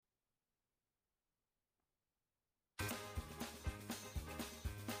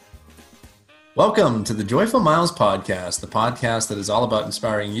Welcome to the Joyful Miles podcast, the podcast that is all about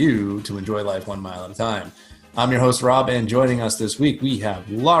inspiring you to enjoy life 1 mile at a time. I'm your host, Rob, and joining us this week, we have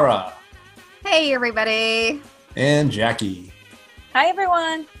Laura. Hey, everybody. And Jackie. Hi,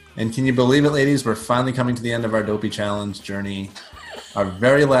 everyone. And can you believe it, ladies? We're finally coming to the end of our Dopey Challenge journey. Our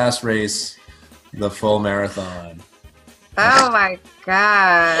very last race, the full marathon. Oh, my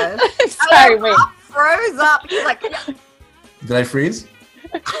God. Sorry, wait. Froze up. He's like, Did I freeze?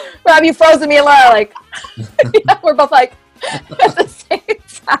 Rob, you frozen me and Laura, like, we're both like, at the same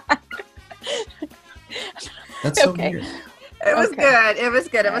time. That's so Okay. weird. it was Okay. good. It was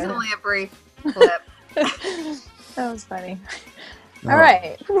good. It was only a brief flip. That was funny. Oh. All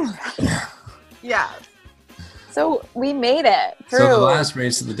right. Yeah. So we made it through. So the last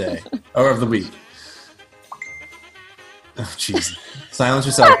race of the day, or of the week. Oh, jeez. Silence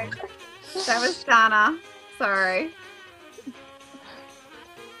yourself. That was Donna. Sorry.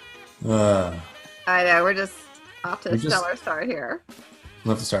 I know. We're just off to a stellar start here.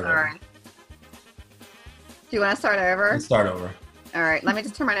 We'll have to start All over. right. Do you want to start over? Let's start over. All right. Let me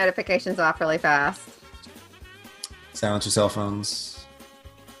just turn my notifications off really fast. Silence your cell phones.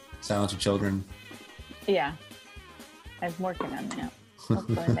 Silence your children. Yeah. I'm working on that.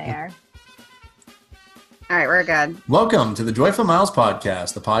 Hopefully they are. All right. We're good. Welcome to the Joyful Miles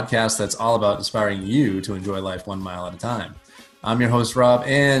podcast, the podcast that's all about inspiring you to enjoy life 1 mile at a time. I'm your host, Rob,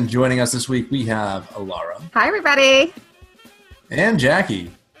 and joining us this week, we have Laura Hi, everybody. and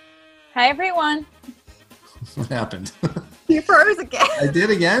Jackie. Hi, everyone. What happened? You froze again. I did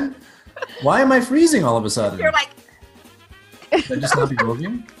again? Why am I freezing all of a sudden? You're like, Should I just not be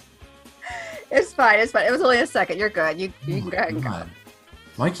moving? it's fine. It's fine. It was only a second. You're good. You can go ahead and go. God.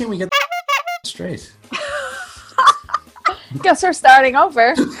 Why can't we get straight? Guess we're starting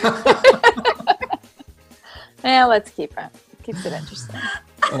over. Yeah, let's keep it. Keeps it interesting.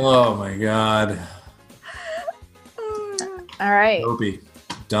 Oh my God. All right. Dopey.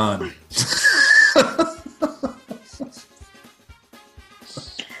 Done.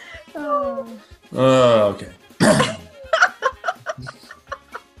 Oh. Oh, okay.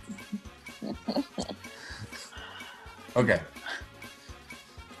 Okay.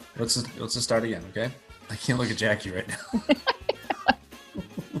 Let's just start again, okay? I can't look at Jackie right now.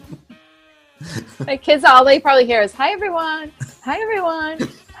 My kids, all they probably hear is, hi, everyone. Hi, everyone.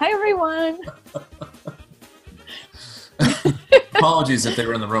 Hi, everyone. Apologies if they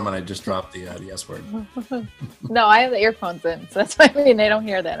were in the room and I just dropped the S word. No, I have the earphones in, so that's what I mean. They don't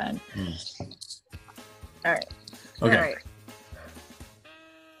hear that end. All right. Okay. All right.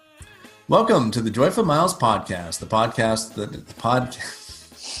 Welcome to the Joyful Miles podcast, the podcast that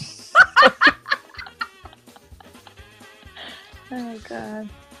Oh, my God.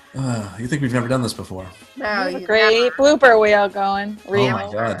 you think we've never done this before? No, We have a you great never- blooper wheel going. Oh Reel.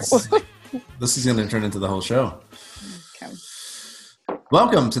 my God. This is going to turn into the whole show. Okay.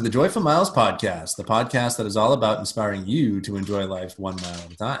 Welcome to the Joyful Miles podcast, the podcast that is all about inspiring you to enjoy life 1 mile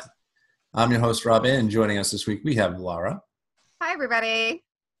at a time. I'm your host, Rob, and joining us this week, we have Laura Hi, everybody.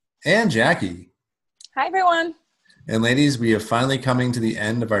 and Jackie. Hi, everyone. And ladies, we are finally coming to the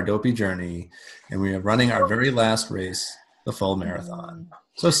end of our dopey journey, and we are running our very last race, the full marathon.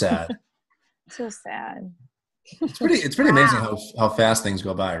 So sad. So sad. It's pretty amazing how fast things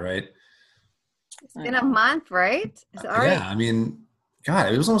go by, right? It's been a month, right? Is it all right? Yeah, I mean,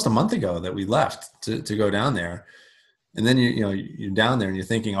 God, it was almost a month ago that we left to go down there. And then you're down there and you're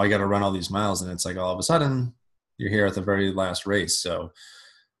thinking, oh, I got to run all these miles, and it's like all of a sudden you're here at the very last race. So,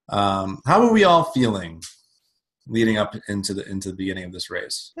 how are we all feeling leading up into the beginning of this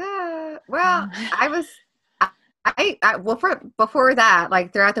race? Well, before that,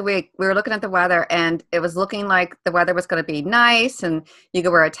 like throughout the week, we were looking at the weather and it was looking like the weather was going to be nice and you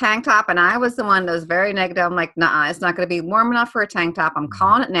could wear a tank top. And I was the one that was very negative. I'm like, nah, it's not going to be warm enough for a tank top. I'm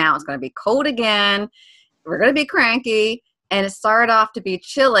calling it now. It's going to be cold again. We're going to be cranky. And it started off to be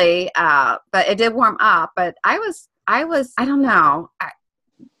chilly, but it did warm up. But I don't know.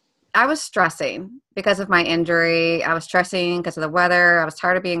 I was stressing because of my injury. I was stressing because of the weather. I was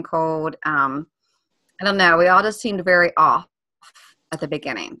tired of being cold. I don't know. We all just seemed very off at the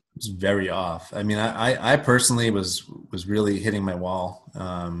beginning. It was very off. I mean, I personally was really hitting my wall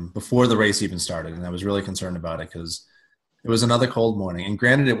before the race even started, and I was really concerned about it because it was another cold morning. And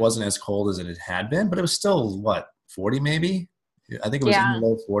granted, it wasn't as cold as it had been, but it was still, 40 maybe? I think it was in the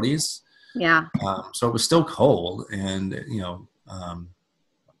low 40s. Yeah. So it was still cold, and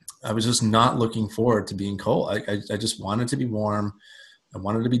I was just not looking forward to being cold. I just wanted to be warm. I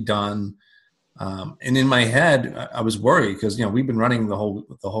wanted to be done. And in my head, I was worried because we've been running the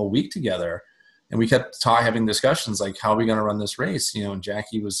whole week together, And we kept having discussions like, how are we going to run this race? You know, and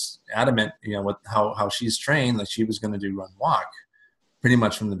Jackie was adamant, you know, how she's trained, like she was going to do run walk pretty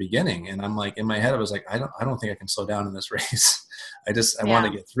much from the beginning. And I'm like, in my head, I was like, I don't think I can slow down in this race. I want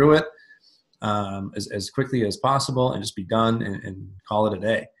to get through it as quickly as possible and just be done and call it a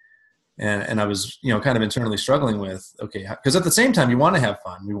day. And I was, you know, kind of internally struggling with, okay, because at the same time you want to have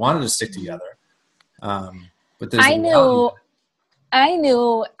fun. We wanted to stick together. But there's I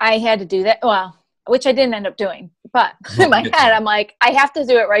knew I had to do that. Well, which I didn't end up doing, but in my head, I'm like, I have to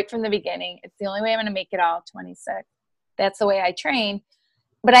do it right from the beginning. It's the only way I'm going to make it all 26. That's the way I train.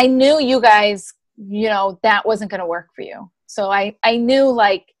 But I knew you guys, you know, that wasn't going to work for you. So I knew,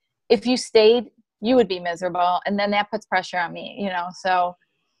 like, if you stayed, you would be miserable. And then that puts pressure on me, you know? So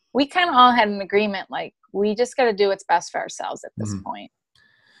we kind of all had an agreement, like, we just got to do what's best for ourselves at this point.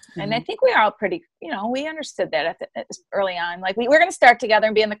 And I think we are all pretty, you know, we understood that early on. Like, we're going to start together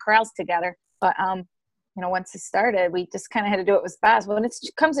and be in the corrals together. But, you know, once it started, we just kind of had to do what was best. When it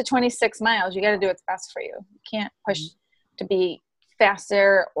comes to 26 miles, you got to do what's best for you. You can't push to be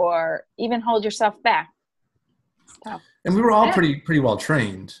faster or even hold yourself back. So, and we were all pretty well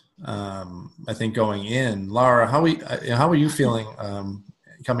trained. I think going in. Laura, how were you feeling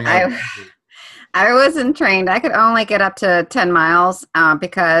coming out? I wasn't trained. I could only get up to 10 miles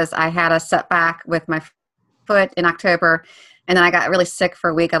because I had a setback with my foot in October. And then I got really sick for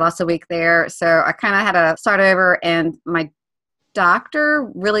a week. I lost a week there. So I kind of had to start over. And my doctor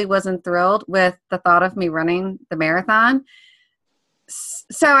really wasn't thrilled with the thought of me running the marathon.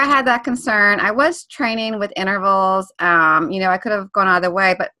 So I had that concern. I was training with intervals. You know, I could have gone either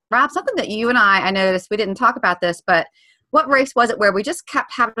way. But Rob, something that you and I noticed, we didn't talk about this, but what race was it where we just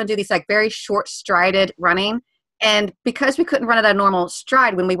kept having to do these like very short strided running? And because we couldn't run at a normal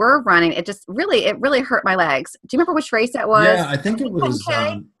stride when we were running, it really hurt my legs. Do you remember which race that was? Yeah, I think it was.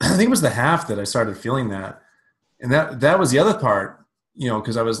 I think it was the half that I started feeling that, and that was the other part. You know,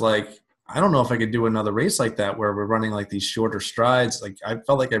 because I was like, I don't know if I could do another race like that where we're running like these shorter strides. Like, I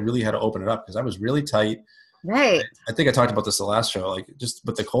felt like I really had to open it up because I was really tight. Right. I think I talked about this the last show. Like, just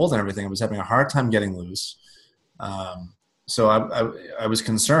with the cold and everything, I was having a hard time getting loose. So I was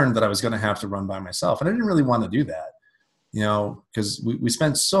concerned that I was going to have to run by myself, and I didn't really want to do that, you know, because we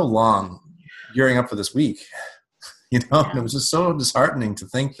spent so long gearing up for this week, you know, and it was just so disheartening to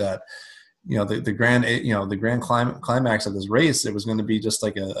think that, you know, the grand climax of this race, it was going to be just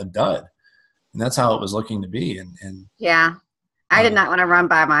like a dud, and that's how it was looking to be. And yeah, I did not want to run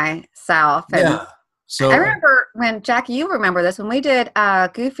by myself. And yeah. So I remember when, Jackie, you remember this, when we did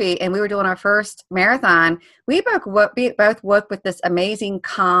Goofy and we were doing our first marathon, we both woke with this amazing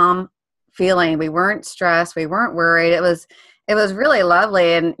calm feeling. We weren't stressed. We weren't worried. It was really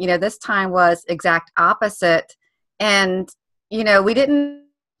lovely. And, you know, this time was exact opposite. And, you know, we didn't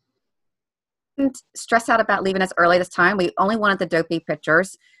stress out about leaving as early this time. We only wanted the dopey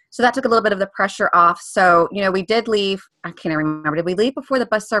pictures. So that took a little bit of the pressure off. So, you know, we did leave. I can't remember. Did we leave before the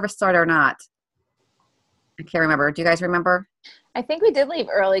bus service started or not? I can't remember. Do you guys remember? I think we did leave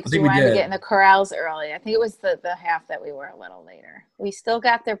early because we wanted to get in the corrals early. I think it was the half that we were a little later. We still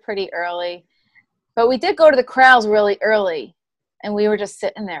got there pretty early, but we did go to the corrals really early, and we were just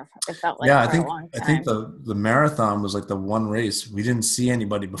sitting there. It felt like for a long time. I think the marathon was like the one race we didn't see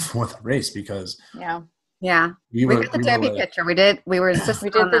anybody before the race because we got the dopey picture. We did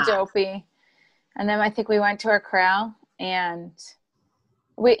the dopey, and then I think we went to our corral and.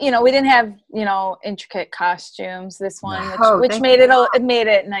 We didn't have, intricate costumes this one, which made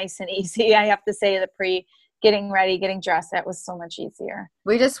it nice and easy. I have to say getting ready, getting dressed, that was so much easier.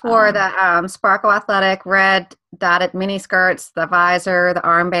 We just wore the Sparkle Athletic red dotted mini skirts, the visor, the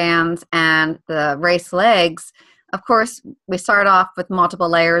armbands, and the race legs. Of course, we started off with multiple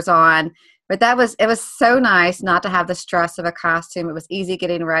layers on, but it was so nice not to have the stress of a costume. It was easy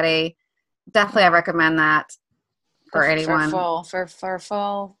getting ready. Definitely, I recommend that. For anyone. For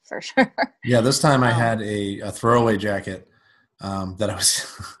sure. Yeah, this time I had a throwaway jacket that I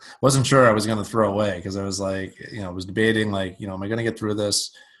wasn't sure I was going to throw away because I was like, I was debating like, am I going to get through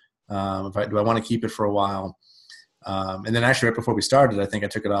this? Do I want to keep it for a while? And then actually right before we started, I think I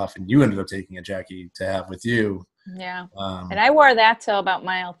took it off and you ended up taking a Jackie to have with you. Yeah. And I wore that till about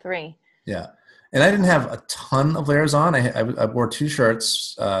mile 3. Yeah. And I didn't have a ton of layers on. I wore 2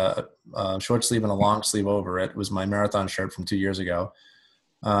 shirts, short sleeve and a long sleeve over it. It was my marathon shirt from 2 years ago.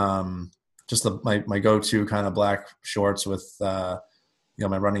 Just my go-to kind of black shorts with, my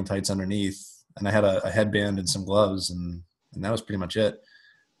running tights underneath. And I had a headband and some gloves, and that was pretty much it.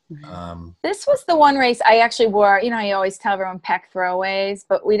 This was the one race I actually wore. I always tell everyone pack throwaways,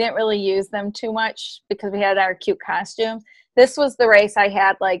 but we didn't really use them too much because we had our cute costumes. this was the race I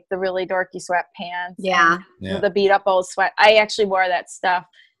had like the really dorky sweatpants. Yeah. The beat up old sweat. I actually wore that stuff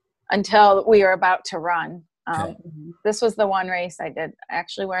until we were about to run. Okay. This was the one race I did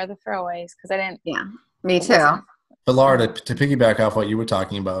actually wear the throwaways because I didn't. Yeah, me too. But Laura, to piggyback off what you were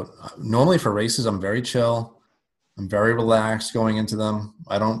talking about, normally for races, I'm very chill. I'm very relaxed going into them.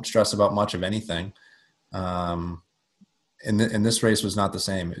 I don't stress about much of anything. And this race was not the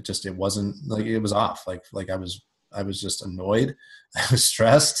same. It wasn't like, it was off. Like I was just annoyed. I was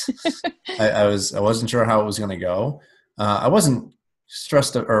stressed. I wasn't sure how it was going to go. I wasn't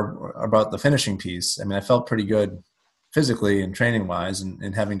stressed about the finishing piece. I mean, I felt pretty good physically and training wise,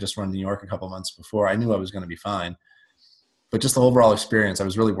 and having just run New York a couple months before, I knew I was going to be fine. But just the overall experience, I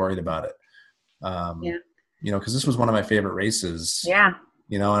was really worried about it. You know, because this was one of my favorite races. Yeah.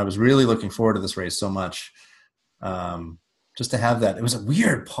 You know, and I was really looking forward to this race so much. Just to have that, it was a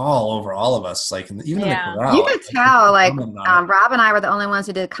weird pall over all of us. Like even in the corral, you could tell. Like Rob and I were the only ones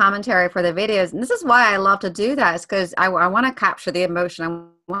who did commentary for the videos, and this is why I love to do that. Is because I want to capture the emotion.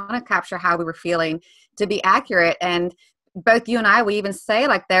 I want to capture how we were feeling to be accurate. And both you and I, we even say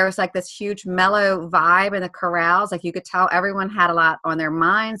like there was like this huge mellow vibe in the corrals. Like you could tell everyone had a lot on their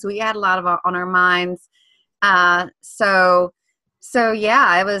minds. We had a lot on our minds. So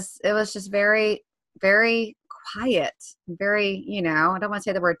yeah, it was just very, very quiet, very, you know, I don't want to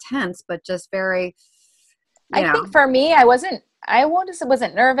say the word tense, but just very, I think for me, I wasn't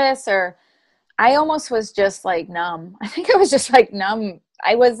nervous, or I almost was just like numb. I think I was just like numb.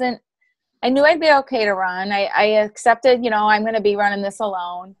 I knew I'd be okay to run. I accepted, you know, I'm going to be running this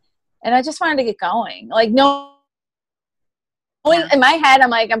alone, and I just wanted to get going. Like, no, in my head, I'm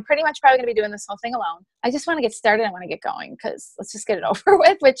like, I'm pretty much probably going to be doing this whole thing alone. I just want to get started. I want to get going because let's just get it over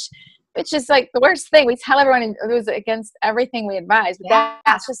with, which is like the worst thing. We tell everyone it was against everything we advise, but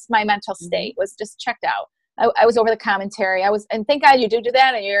that's just my mental state was just checked out. I was over the commentary. And thank God you do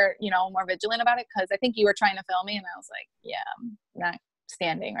that, and you're, you know, more vigilant about it, because I think you were trying to film me, and I was like, yeah, I'm not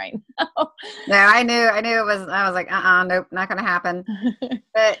standing right now. No, I knew it was. I was like, nope, not going to happen.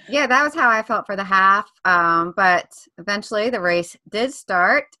 But yeah, that was how I felt for the half. But eventually, the race did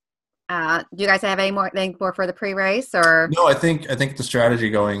start. Do you guys have anything more for the pre-race, or? No, I think the strategy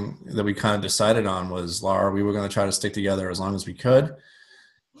that we kind of decided on was, Laura, we were going to try to stick together as long as we could.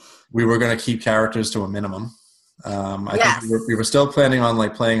 We were going to keep characters to a minimum. I think we were still planning on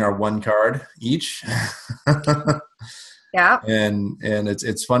like playing our one card each. Yeah. And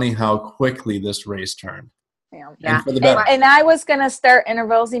it's funny how quickly this race turned. Yeah. And for the better. And I was going to start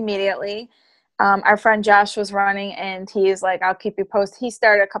intervals immediately. Our friend Josh was running, and he's like, I'll keep you posted. He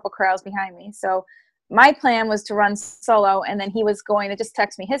started a couple corrals behind me. So my plan was to run solo, and then he was going to just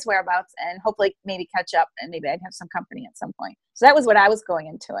text me his whereabouts and hopefully maybe catch up, and maybe I'd have some company at some point. So that was what I was going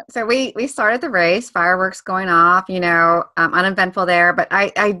into it. So we started the race, fireworks going off, you know, uneventful there. But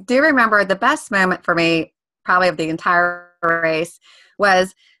I do remember the best moment for me, probably of the entire race,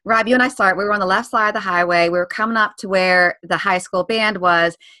 was Rob, you and I we were on the left side of the highway. We were coming up to where the high school band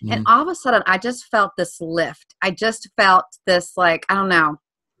was. Mm-hmm. And all of a sudden, I just felt this lift. I just felt this, like, I don't know,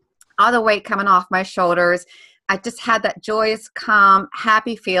 all the weight coming off my shoulders. I just had that joyous, calm,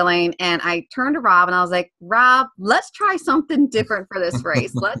 happy feeling. And I turned to Rob and I was like, Rob, let's try something different for this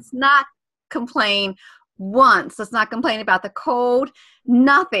race. Let's not complain once. Let's not complain about the cold,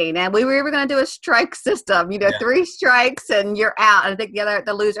 nothing. And we were even going to do a strike system, you know, 3 strikes and you're out. And I think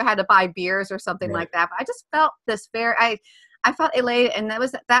the loser had to buy beers or something like that. But I just felt this I felt elated. And that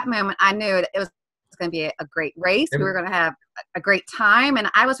was at that moment I knew that it was going to be a great race. We were going to have a great time, and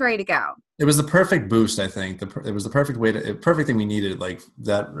I was ready to go. It was the perfect boost, I think. It was the perfect perfect thing we needed, like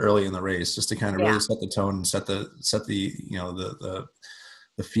that early in the race, just to kind of really set the tone and set the you know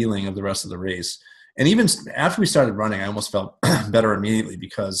the feeling of the rest of the race. And even after we started running, I almost felt better immediately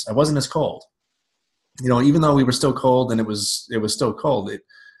because I wasn't as cold. You know, even though we were still cold and it was still cold,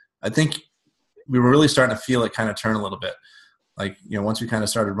 I think we were really starting to feel it kind of turn a little bit. Like, you know, once we kind of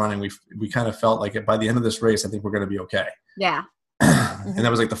started running, we kind of felt like by the end of this race, I think we're going to be okay. Yeah. And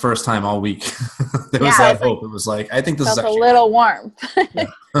that was like the first time all week. There was that hope. It was like, I think this is a little warm.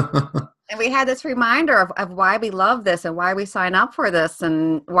 And we had this reminder of why we love this and why we sign up for this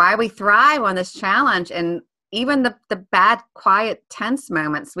and why we thrive on this challenge. And even the bad, quiet, tense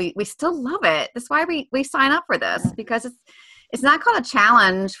moments, we still love it. That's why we sign up for this, because it's not called a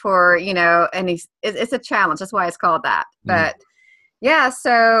challenge for, you know, it's a challenge. That's why it's called that. But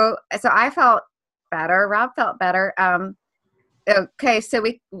so I felt better. Rob felt better. Okay. So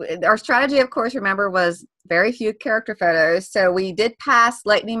our strategy, of course, remember, was very few character photos. So we did pass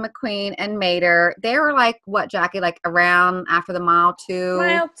Lightning McQueen and Mater. They were like, what, Jackie, like around after the mile 2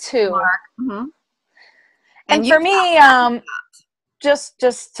 mark. Mm-hmm. And for me, just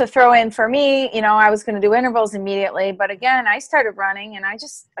to throw in for me, I was going to do intervals immediately, but again, I started running and I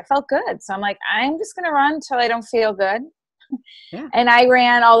felt good. So I'm like, I'm just going to run until I don't feel good. Yeah. And I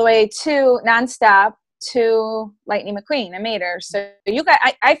ran all the way nonstop to Lightning McQueen. I made her. So you guys,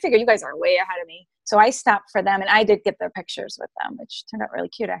 I figure you guys are way ahead of me. So I stopped for them and I did get their pictures with them, which turned out really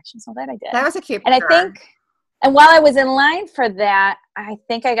cute actually. So that I did. That was a cute picture. And and while I was in line for that, I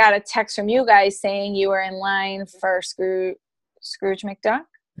think I got a text from you guys saying you were in line for Scrooge McDuck.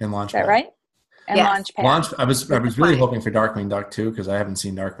 And Launchpad. Is that right? And yes. Launchpad. I was really hoping for Darkwing Duck too, because I haven't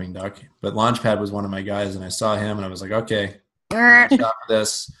seen Darkwing Duck. But Launchpad was one of my guys, and I saw him, and I was like, okay, stop for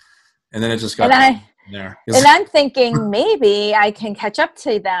this. And then it just got there. And I'm thinking maybe I can catch up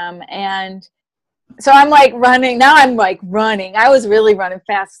to them. And so I'm like running. Now I'm like running. I was really running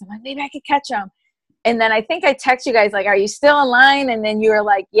fast. I'm like, maybe I could catch them. And then I think I text you guys like, are you still in line? And then you were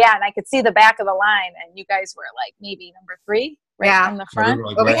like, yeah. And I could see the back of the line. And you guys were like maybe number 3 from the front.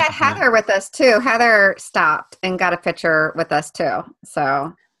 Well, we had Heather with us too. Heather stopped and got a picture with us too.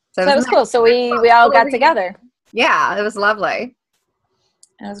 So it was cool. So we all got together. Yeah, it was lovely.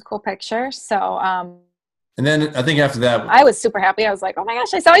 It was a cool picture. So, and then I think after that, I was super happy. I was like, oh my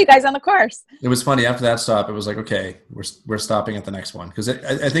gosh, I saw you guys on the course. It was funny. After that stop, it was like, okay, we're stopping at the next one. Because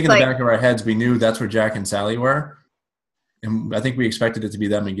I think in the back of our heads, we knew that's where Jack and Sally were. And I think we expected it to be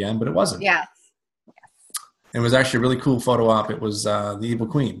them again, but it wasn't. Yeah. It was actually a really cool photo op. It was the Evil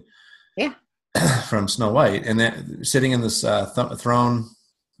Queen. Yeah. From Snow White. And then sitting in this throne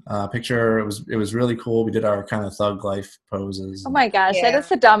picture, it was really cool. We did our kind of thug life poses. Oh my gosh, that is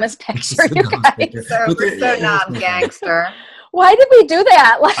the dumbest picture, you guys. We're so non-gangster. Why did we do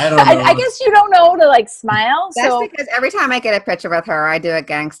that? Like, I don't know. I guess you don't know to like smile. That's because every time I get a picture with her, I do a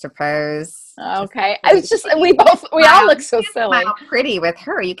gangster pose. Okay, I was just we all look so silly. Smile pretty with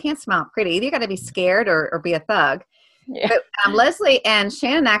her. You can't smile pretty. Either you got to be scared or be a thug. Yeah. But Leslie and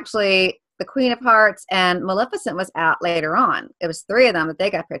Shannon actually, the Queen of Hearts and Maleficent was out later on. It was 3 of them that they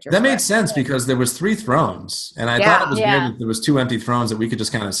got pictures. That made sense because there was 3 thrones, and I thought it was weird that there was 2 empty thrones that we could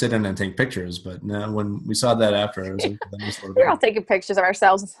just kind of sit in and take pictures. But no, when we saw that after, it was like, we're all taking pictures of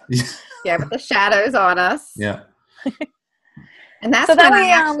ourselves. Yeah, with the shadows on us. Yeah. And that's when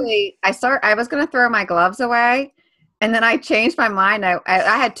I was going to throw my gloves away, and then I changed my mind. I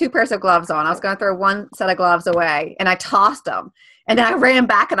had 2 pairs of gloves on. I was going to throw one set of gloves away, and I tossed them. And then I ran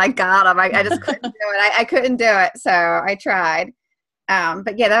back and I got them. I just couldn't do it. I couldn't do it. So I tried.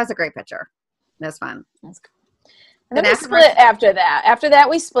 But yeah, that was a great picture. It was fun. That's cool. And then we split after that. After that,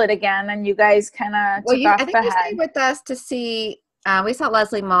 we split again, and you guys kind of took off I think ahead. you stayed with us to see. We saw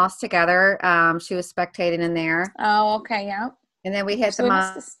Leslie Moss together. She was spectating in there. Oh, okay, yeah. And then we hit the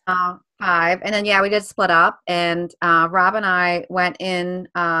 5. And then, we did split up. And Rob and I went in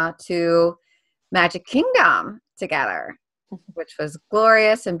to Magic Kingdom together, which was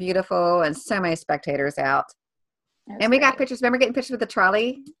glorious and beautiful and so many spectators out. And we got pictures. Remember getting pictures with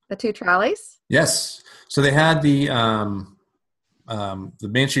the 2 trolleys? Yes. So they had the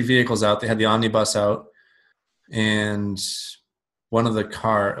Main Street vehicles out. They had the omnibus out. And one of the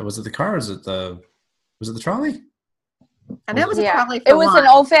was it the car or was it the trolley? And that was a trolley. It was an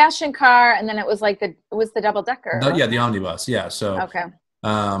old-fashioned car, and then it was the double-decker. The omnibus. Yeah. So okay.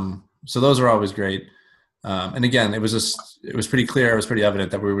 So those are always great. And again, it was pretty clear. It was pretty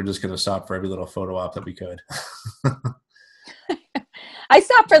evident that we were just going to stop for every little photo op that we could. I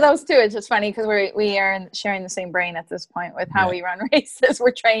stopped for those too. It's just funny because we are sharing the same brain at this point with how we run races.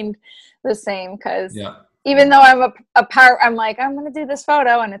 We're trained the same because even though I'm apart, I'm like, I'm going to do this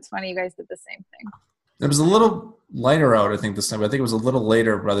photo. And it's funny, you guys did the same thing. It was a little lighter out, I think, this time. I think it was a little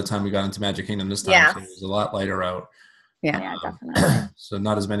later by the time we got into Magic Kingdom this time. Yeah. So it was a lot lighter out. Yeah, definitely. So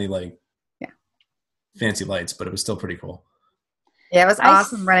not as many fancy lights, but it was still pretty cool. Yeah, it was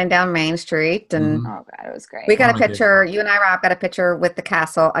awesome running down Main Street. And oh God, it was great. We got a picture, you and I, Rob, got a picture with the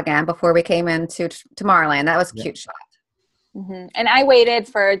castle again before we came into Tomorrowland. That was a cute shot. Mm-hmm. And I waited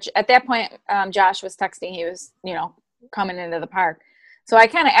at that point, Josh was texting. He was, coming into the park. So I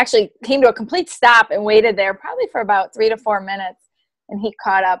kind of actually came to a complete stop and waited there probably for about 3 to 4 minutes. And he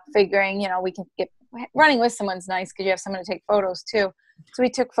caught up figuring, we can get running with someone's nice because you have someone to take photos too. So we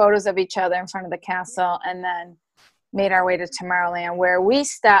took photos of each other in front of the castle and then made our way to Tomorrowland where we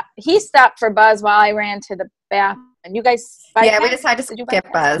stopped. He stopped for Buzz while I ran to the bathroom. And you guys we decided to skip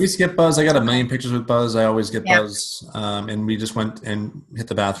Buzz. We skipped Buzz. I got a million pictures with Buzz. I always get Buzz. And we just went and hit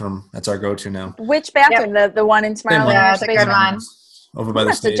the bathroom. That's our go-to now. Which bathroom? The one in Tomorrowland? Yeah, the good one. Over by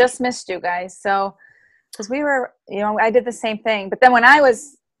the stage. I just missed you guys. So, because we were, I did the same thing. But then when I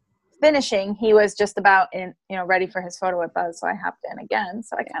was finishing, he was just about ready for his photo with Buzz. So I hopped in again.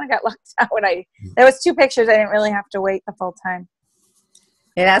 So I kind of got lucked out there was 2 pixtures. I didn't really have to wait the full time.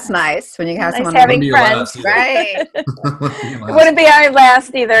 Yeah, that's nice when you have Nice someone having friends, right? It wouldn't be our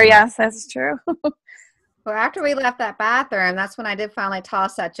last either. Yes, that's true. Well, after we left that bathroom, that's when I did finally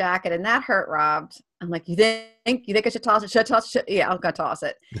toss that jacket, and that hurt Rob. I'm like, you think I should toss it? Should I toss it? Yeah, I'm gonna toss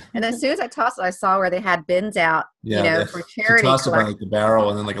it. And then as soon as I tossed it, I saw where they had bins out, for charity. She tossed it by like the barrel,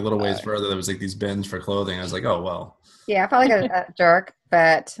 and then like a little ways further, there was like these bins for clothing. I was like, oh well. Yeah, I felt like a jerk,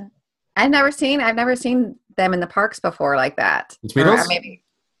 but I've never seen them in the parks before like that. The Tweedles? Maybe.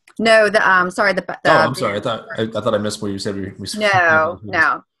 No, sorry. I'm sorry. I thought I missed what you said.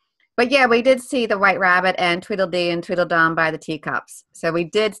 No. But yeah, we did see the White Rabbit and Tweedledee and Tweedledum by the teacups. So we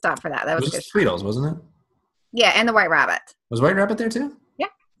did stop for that. That was good. Tweedles, wasn't it? Yeah, and the White Rabbit. Was White Rabbit there too? Yeah.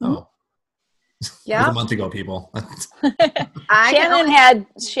 Oh. Yeah. It was a month ago, people.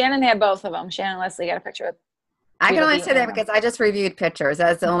 Shannon had both of them. Shannon and Leslie got a picture with. I can only say that because I just reviewed pictures.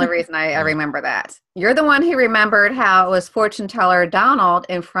 That's the only reason I remember that. You're the one who remembered how it was fortune teller Donald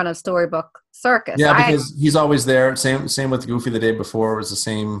in front of Storybook Circus. Yeah, because he's always there. Same with Goofy the day before. It was the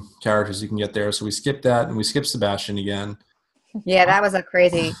same characters you can get there. So we skipped that, and we skipped Sebastian again. Yeah, that was a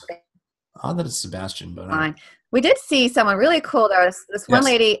crazy thing. Odd that it's Sebastian, but fine. We did see someone really cool though. This one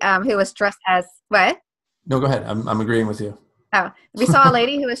lady who was dressed as what? No, go ahead. I'm agreeing with you. Oh, we saw a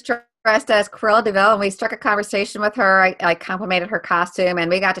lady who was dressed as Cruella de Vil, and we struck a conversation with her. I complimented her costume,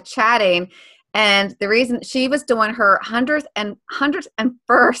 and we got to chatting. And the reason she was doing her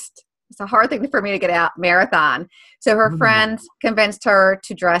 101st, it's a hard thing for me to get out, marathon. So her friends convinced her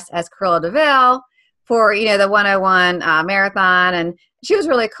to dress as Cruella de Vil for, the 101 marathon. And she was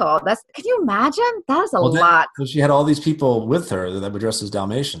really cool. Can you imagine? That is a lot. So she had all these people with her that were dressed as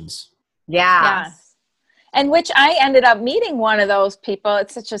Dalmatians. Yeah. Yes. And which I ended up meeting one of those people.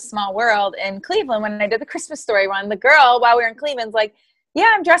 It's such a small world in Cleveland. When I did the Christmas Story one, the girl, while we were in Cleveland's like,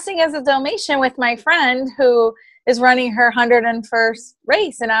 yeah, I'm dressing as a Dalmatian with my friend who is running her 101st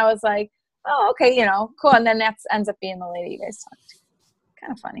race. And I was like, oh, okay, cool. And then that ends up being the lady you guys talked to.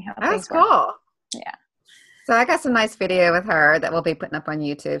 Kind of funny how that's cool. Yeah. So I got some nice video with her that we'll be putting up on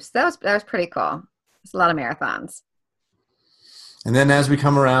YouTube. So that was pretty cool. It's a lot of marathons. And then as we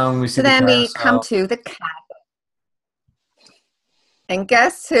come around, we see we come to the castle. And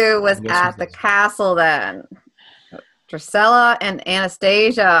guess who was at the castle then? Drusilla and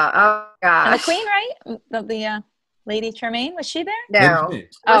Anastasia. Oh, gosh. And the queen, right? The Lady Tremaine, was she there? No.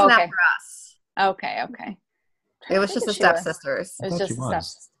 It was not for us. Okay. It was just the stepsisters. It was just the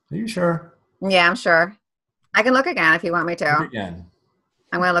stepsisters. Are you sure? Yeah, I'm sure. I can look again if you want me to. Look again.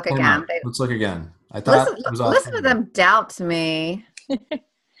 I'm going to look again. Let's look again. I thought it was awesome. Listen to them doubt me.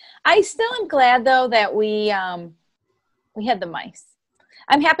 I still am glad though that we had the mice.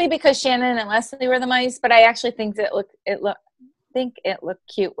 I'm happy because Shannon and Leslie were the mice, but I actually think it looked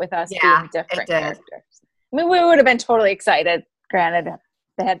cute with us being different characters. I mean, we would have been totally excited, granted,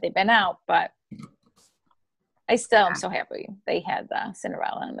 had they been out, but I still am so happy they had the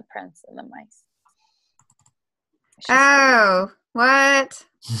Cinderella and the Prince and the mice. What?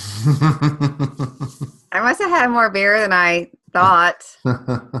 I must have had more beer than I thought.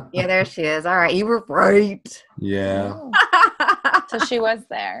 Yeah, there she is. All right, you were right. Yeah. So she was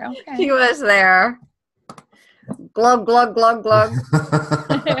there. Okay. She was there. Glug, glug, glug, glug.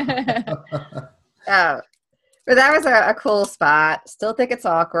 But that was a cool spot. Still think it's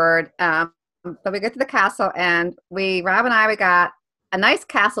awkward. But we get to the castle, and Rob and I got a nice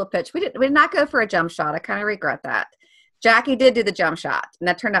castle pitch. We did not go for a jump shot. I kind of regret that. Jackie did do the jump shot, and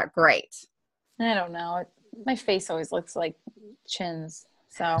that turned out great. I don't know. My face always looks like chins.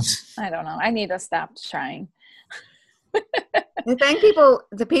 So I don't know. I need to stop trying. I think people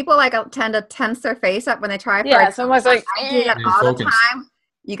tend to tense their face up when they try. Yeah, so almost like I do that all the time.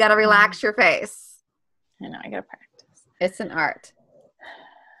 You got to relax your face. I know. I got to practice. It's an art.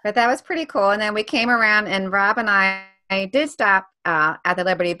 But that was pretty cool. And then we came around, and Rob and I did stop at the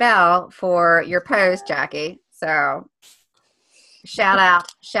Liberty Bell for your pose, Jackie. So shout out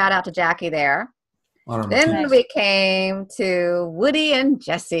to Jackie there. Then we came to Woody and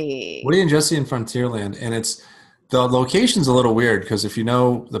Jesse. Woody and Jesse in Frontierland, and the location's a little weird because if you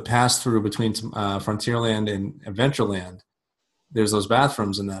know the pass through between Frontierland and Adventureland, there's those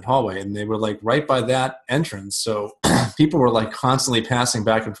bathrooms in that hallway, and they were like right by that entrance. So people were like constantly passing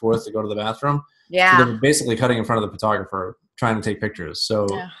back and forth to go to the bathroom. Yeah, so they were basically cutting in front of the photographer trying to take pictures. So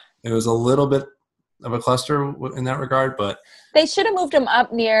it was a little bit of a cluster in that regard, but they should have moved them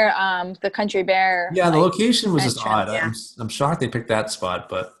up near the Country Bear. Yeah, the location was just odd. Yeah. I'm shocked they picked that spot,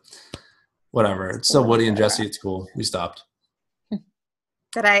 but whatever. It's still Woody and Jesse. It's cool. We stopped.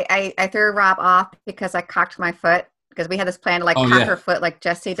 But I threw Rob off because I cocked my foot because we had this plan to like Oh, cock yeah. her foot like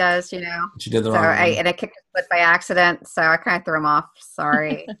Jesse does, you know. She did the So wrong way. I kicked his foot by accident, so I kind of threw him off.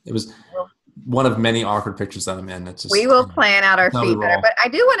 Sorry. It was one of many awkward pictures that I'm in. It's just, We will plan out our that's how we feet better. roll. But I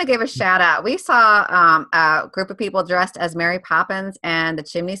do want to give a shout out. We saw a group of people dressed as Mary Poppins and the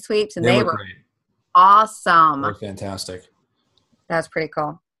Chimney Sweeps, and they were great. awesome. They were fantastic. That was pretty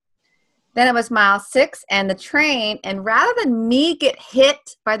cool. Then it was mile 6 and the train. And rather than me get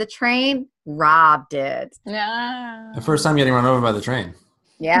hit by the train, Rob did. Yeah. The first time getting run over by the train.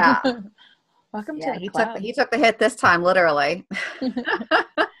 Yeah. Welcome Yeah, to the club. he took the hit this time, literally.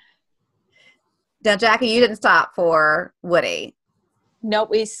 Now, Jackie, you didn't stop for Woody.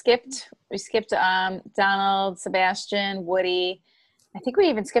 Nope, we skipped Donald, Sebastian, Woody. I think we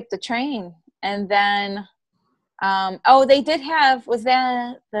even skipped the train. And then they did have, was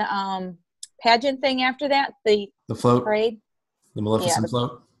that the pageant thing after that? The float parade? The Maleficent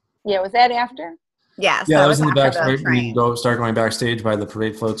float. Yeah, was that after? Yes. Yeah, that was in the back. The We start going backstage by the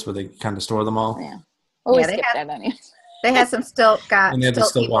parade floats where they kind of store them all. Yeah. Well, we skipped that anyway. They had some and they had the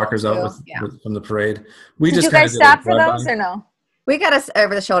stilt walkers out from the parade. Did you guys stop for those or no? We got us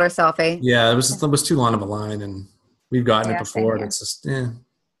over the shoulder selfie. Yeah, it was too long of a line, and we've gotten it before, and it's just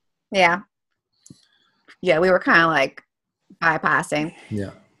Yeah, we were kind of like bypassing. Yeah.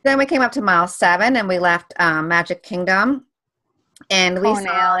 Then we came up to mile 7, and we left Magic Kingdom, and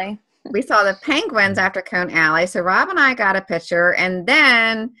we saw the penguins after Cone Alley. So Rob and I got a picture, and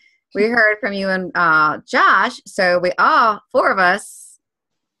then we heard from you and Josh. So we all 4 of us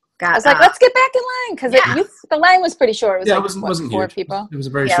got. I was like, let's get back in line because the line was pretty short. It was wasn't 4 huge. people. It was a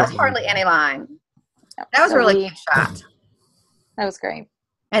very short. There was hardly any line. That was a really good shot. That was great.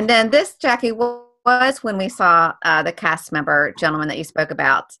 And then this, Jackie, was when we saw the cast member gentleman that you spoke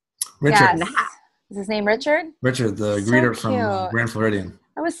about. Richard. Yes. Is his name Richard? Richard, the greeter from Grand Floridian.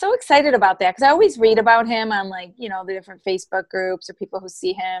 I was so excited about that because I always read about him on the different Facebook groups or people who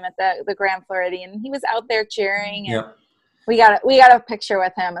see him at the Grand Floridian. He was out there cheering, and we got a picture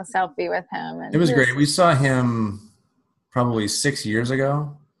with him, a selfie with him. And it was great. We saw him probably 6 years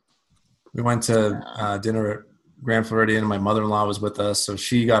ago. We went to dinner at Grand Floridian, and my mother-in-law was with us, so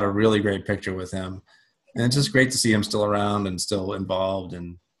she got a really great picture with him. And it's just great to see him still around and still involved.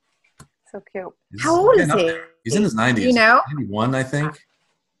 And so cute. How old is he? He's in his 90s. You know? 91, I think.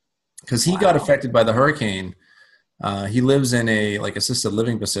 Because he got affected by the hurricane. He lives in a assisted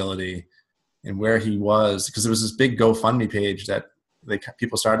living facility, and where he was, because there was this big GoFundMe page that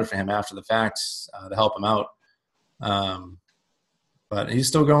people started for him after the fact to help him out. But he's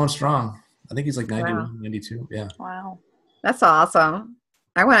still going strong. I think he's like 91, 92. Yeah. Wow. That's awesome.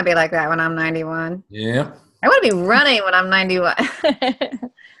 I want to be like that when I'm 91. Yeah. I want to be running when I'm 91.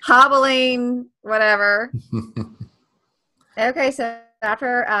 Hobbling, whatever. Okay, so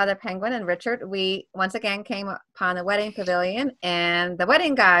after the Penguin and Richard, we once again came upon the wedding pavilion, and the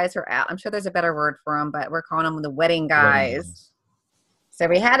wedding guys were out. I'm sure there's a better word for them, but we're calling them the wedding guys. So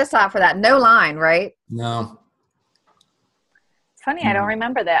we had to stop for that. No line, right? No. It's funny, I don't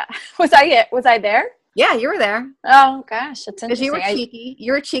remember that. Was I there? Yeah, you were there. Oh gosh, it's interesting. Because you were cheeky.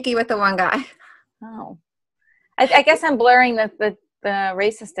 You were cheeky with the one guy. Oh, I guess I'm blurring the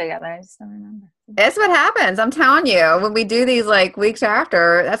races together. I just don't remember. That's what happens. I'm telling you, when we do these weeks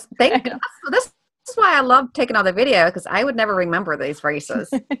after, this is why I love taking all the video, because I would never remember these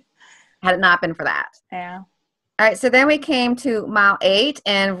races had it not been for that. Yeah. All right, so then we came to mile 8,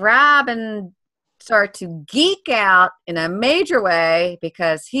 and Robin started to geek out in a major way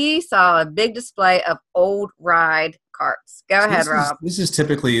because he saw a big display of old ride carts. Go ahead, Rob. This is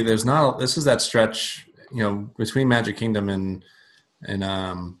typically this is that stretch, between Magic Kingdom and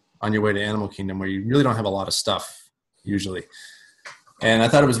on your way to Animal Kingdom, where you really don't have a lot of stuff usually. And I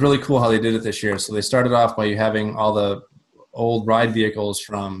thought it was really cool how they did it this year. So they started off by having all the old ride vehicles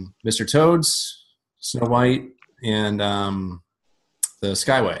from Mr. Toad's, Snow White, and the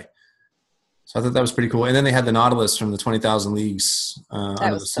Skyway. So I thought that was pretty cool. And then they had the Nautilus from the 20,000 Leagues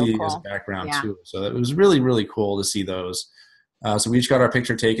Under the Sea as a background too. So it was really, really cool to see those. So we each got our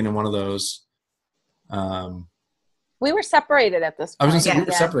picture taken in one of those. We were separated at this point. I was going to say, we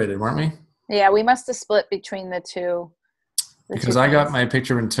were separated, weren't we? Yeah, we must have split between the two. Because I got my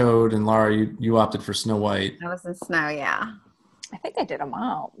picture in Toad, and Laura, you opted for Snow White. I was in Snow, yeah. I think I did them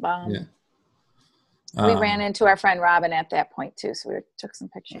all. We ran into our friend Robin at that point too, so we took some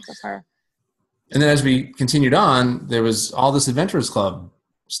pictures of her. And then as we continued on, there was all this Adventurers Club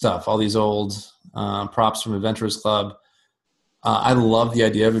stuff, all these old props from Adventurers Club. I love the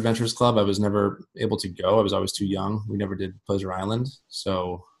idea of Adventurers Club. I was never able to go. I was always too young. We never did Pleasure Island.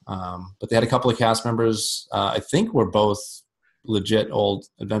 So, but they had a couple of cast members. I think were both legit old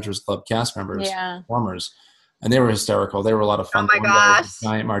Adventurers Club cast members, Yeah. performers, and they were hysterical. They were a lot of fun. Oh my gosh.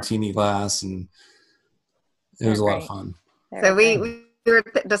 Giant martini glass, and it was a lot of fun. So we were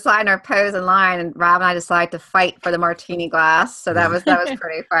deciding our pose in line, and Rob and I decided to fight for the martini glass. So that was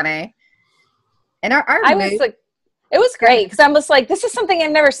pretty funny. And I was like, it was great because I was like, this is something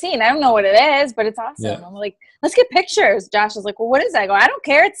I've never seen. I don't know what it is, but it's awesome. Yeah. I'm like, let's get pictures. Josh is like, well, what is that? I go, I don't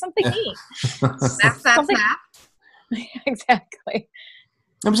care. It's something neat. Snap. Exactly.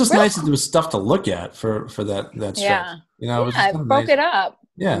 It was just nice that there was stuff to look at for that stretch. Yeah. You know, it was it broke it up.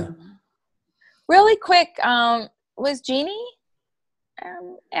 Yeah. Really quick, was Jeannie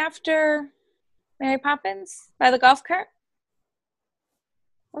after Mary Poppins by the golf cart?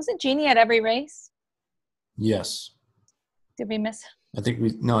 Wasn't Jeannie at every race? Yes. Did we miss? I think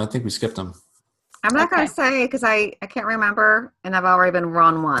we skipped them. I'm not going to say because I can't remember, and I've already been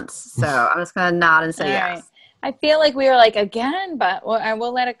wrong once. So I'm just going to nod and say yes. Right. I feel like we were like again, but I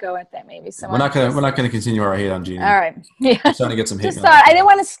will let it go at that. Maybe we're not going to continue our hate on Jeannie. All right. Yeah. I'm starting to get some hate. Just thought I didn't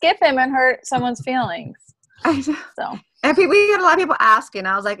want to skip him and hurt someone's feelings. I know. So. And we had a lot of people asking.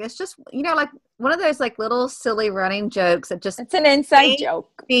 I was like, it's just, like one of those like little silly running jokes that just it's an inside joke.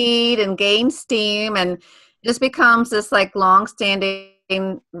 Speed and gain steam and just becomes this like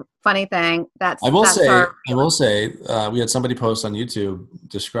long-standing funny thing. I will say we had somebody post on YouTube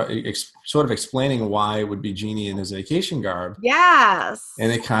sort of explaining why it would be Genie in his vacation garb. Yes,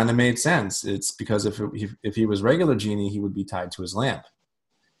 and it kind of made sense. It's because if he was regular Genie, he would be tied to his lamp,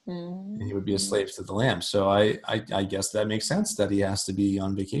 and he would be a slave to the lamp. So I guess that makes sense that he has to be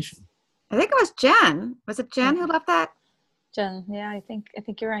on vacation. I think it was Jen. Was it Jen who left that? Jen, yeah, I think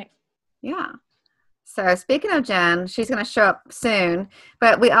you're right. Yeah. So speaking of Jen, she's going to show up soon.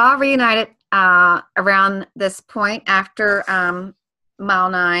 But we all reunited around this point after mile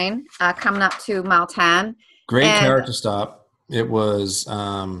 9, coming up to mile 10. Great character stop. It was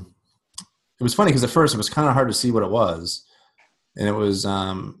funny because at first it was kind of hard to see what it was. And it was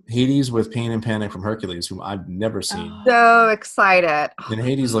Hades with Pain and Panic from Hercules, whom I've never seen. So excited. And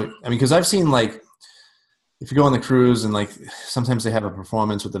Hades, because I've seen if you go on the cruise and sometimes they have a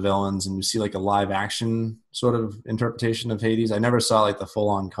performance with the villains and you see a live action sort of interpretation of Hades. I never saw the full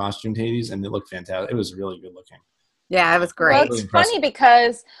on costumed Hades, and it looked fantastic. It was really good looking. Yeah, it was great. Well, it's funny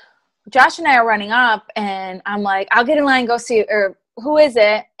because Josh and I are running up and I'm like, I'll get in line and go see, or who is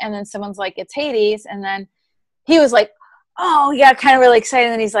it? And then someone's like, it's Hades. And then he was like, oh, yeah, kind of really excited.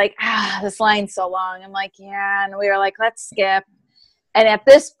 And he's like, this line's so long. I'm like, yeah. And we were like, let's skip. And at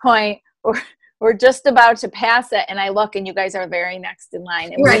this point, we're just about to pass it, and I look, and you guys are very next in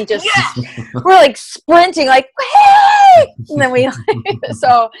line, and we just we're sprinting, hey! And then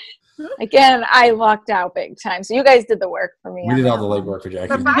so again, I lucked out big time. So you guys did the work for me. We did all the legwork for Jackie.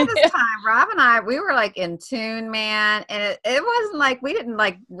 But by this time, Rob and I, we were in tune, man, and it wasn't we didn't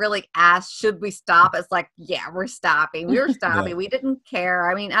really ask, should we stop? It's yeah, we're stopping. We were stopping. Yeah. We didn't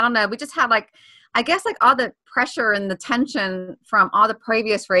care. I mean, I don't know. We just had I guess all the pressure and the tension from all the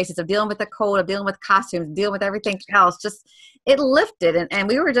previous races of dealing with the cold, of dealing with costumes, dealing with everything else, just it lifted, and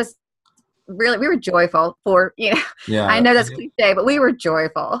we were just we were joyful for Yeah, I know that's cliche, but we were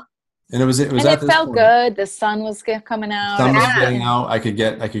joyful. And it felt good. The sun was coming out. The sun was getting out. I could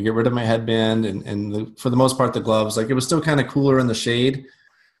get rid of my headband and for the most part the gloves. It was still kind of cooler in the shade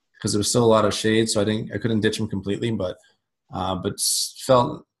because there was still a lot of shade, so I couldn't ditch them completely, but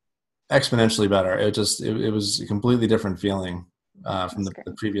felt exponentially better. It was a completely different feeling from the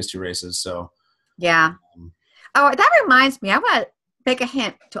previous 2 races. So yeah. That reminds me, I want to make a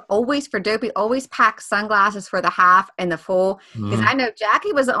hint to always pack sunglasses for the half and the full, because I know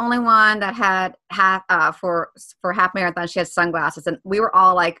Jackie was the only one that had for half marathon. She had sunglasses, and we were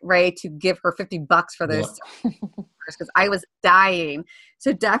all ready to give her $50 for those because I was dying.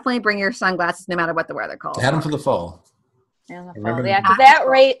 So definitely bring your sunglasses no matter what the weather calls. I had them for the fall.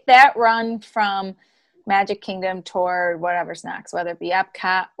 That run from Magic Kingdom toward whatever's next, whether it be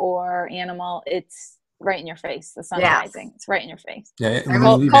Epcot or Animal, it's right in your face. The sun's rising. It's right in your face. Yeah,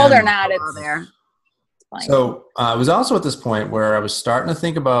 cold or not, it's there. So I was also at this point where I was starting to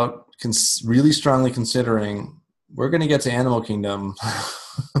think about really strongly considering we're going to get to Animal Kingdom.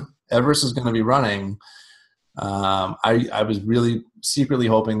 Everest is going to be running. I was really secretly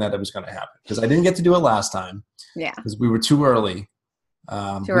hoping that it was going to happen because I didn't get to do it last time. Yeah, because we were too early.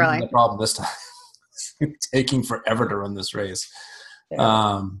 Too early. The problem this time, taking forever to run this race.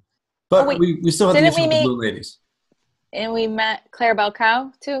 Yeah. But we still had the issue with the Blue Ladies. And we met Claire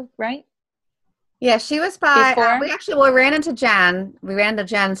Belcow too, right? Yeah, she was by. We ran into Jen. We ran into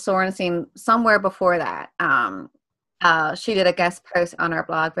Jen Sorensen somewhere before that. She did a guest post on our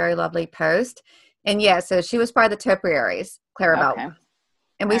blog, very lovely post. And yeah, so she was by the topiaries. Clarabelle. Okay.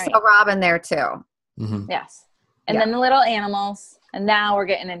 And we All saw Robin there too. Mm-hmm. Yes. And then the little animals. And now we're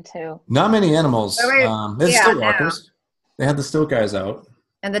getting into. Not many animals. Oh, wait. There's Yeah, stilt walkers. They had the stilt guys out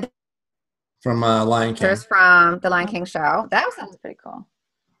And the from Lion King. dancers from the Lion King show. That was pretty cool.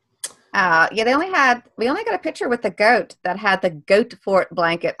 yeah, we only got a picture with the goat that had the goat fort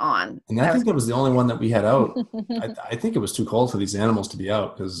blanket on. And I think that was the only one that we had out. I think it was too cold for these animals to be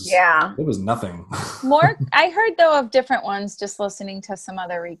out because there was nothing. I heard though of different ones just listening to some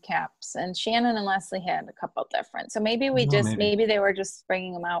other recaps, and Shannon and Leslie had a couple different. So maybe maybe they were just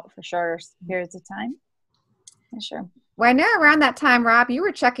bringing them out for shorter periods of time. Yeah, sure. Well, I know around that time, Rob, you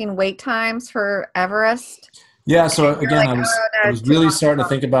were checking wait times for Everest. Yeah, so again, I was really starting to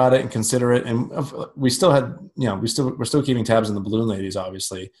think about it and consider it, and we still had, we're still keeping tabs on the balloon ladies,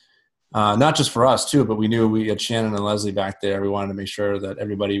 obviously, not just for us too, but we knew we had Shannon and Leslie back there. We wanted to make sure that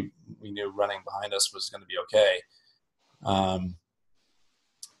everybody we knew running behind us was going to be okay.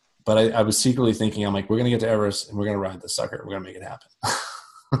 But I was secretly thinking, I'm like, we're going to get to Everest and we're going to ride this sucker. We're going to make it happen.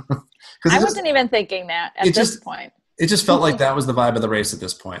 I wasn't even thinking that at this point. It just felt like that was the vibe of the race at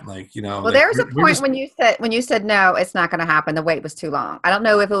this point. Like, Well, like, there was a point when you said no, it's not going to happen. The wait was too long. I don't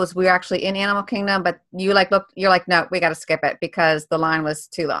know if we were actually in Animal Kingdom, but you're like, no, we got to skip it because the line was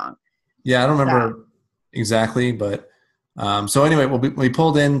too long. Yeah, I don't remember exactly, but so anyway, we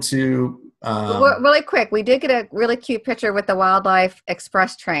pulled into. Really quick, we did get a really cute picture with the Wildlife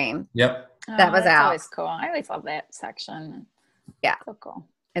Express train. Yep. That was out. Always cool. I always love that section. Yeah. So cool.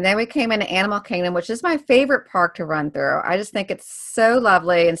 And then we came into Animal Kingdom, which is my favorite park to run through. I just think it's so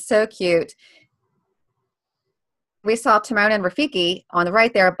lovely and so cute. We saw Timon and Rafiki on the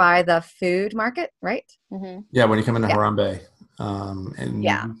right there by the food market, right? Mm-hmm. Yeah, when you come into Harambe.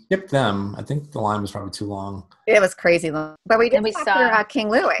 And skip them. I think the line was probably too long. It was crazy long. But we saw King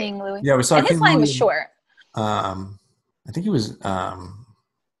Louis. Yeah, we saw and King his line Louis. Was short. I think he was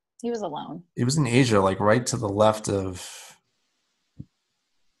alone. It was in Asia, like right to the left of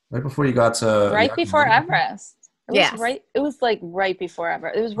right before you got to right before Everest. It was like right before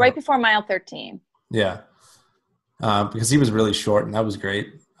Everest. It was right before mile 13. Yeah. Because he was really short and that was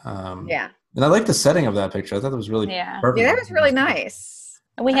great. Yeah. And I like the setting of that picture. I thought that was really perfect. Yeah, that was really nice.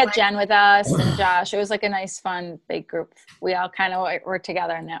 And we had Jen with us and Josh. It was like a nice, fun, big group. We all kind of were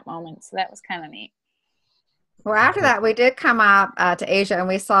together in that moment. So that was kind of neat. Well, after that, we did come up to Asia and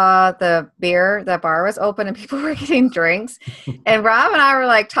we saw the bar was open and people were getting drinks. And Rob and I were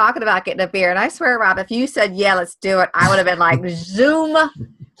like talking about getting a beer. And I swear, Rob, if you said, yeah, let's do it, I would have been like, zoom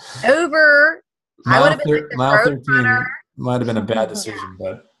over. I would have been like the mile road 13 runner. Might have been a bad decision,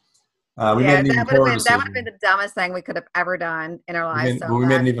 but we made an even poorer decision. That would have been the dumbest thing we could have ever done in our lives. We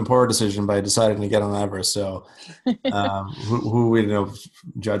made an even poorer decision by deciding to get on Everest. So who we know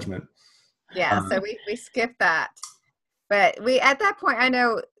judgment. Yeah, so we skipped that. But at that point, I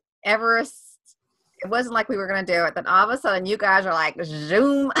know Everest, it wasn't like we were going to do it. Then all of a sudden, you guys are like,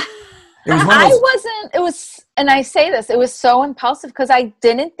 zoom. And I say this, it was so impulsive because I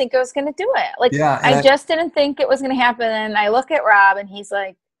didn't think I was going to do it. Like, I just didn't think it was going to happen. And I look at Rob and he's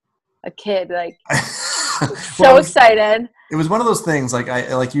like a kid, like so excited. It was one of those things,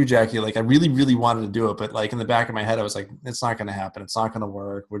 like you, Jackie, like I really, really wanted to do it. But like in the back of my head, I was like, it's not going to happen. It's not going to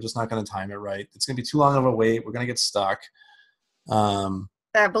work. We're just not going to time it right. It's going to be too long of a wait. We're going to get stuck.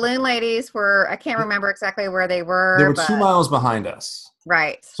 The balloon ladies were, I can't remember exactly where they were. They were 2 miles behind us.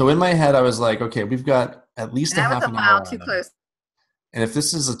 Right. So in my head, I was like, okay, we've got at least a half an hour. Too close. And if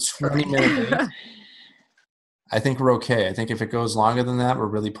this is a 20-minute wait, I think we're okay. I think if it goes longer than that, we're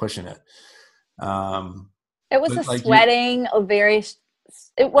really pushing it. It was sweating,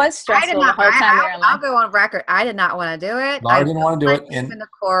 it was stressful the whole time we were in line. I'll go on record. I did not want to do it. Laura didn't want to do it. And of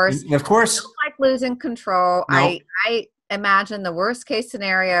course, I don't like losing control. Nope. I imagine the worst case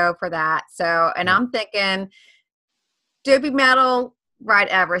scenario for that. So, and I'm thinking, Dopey Metal, ride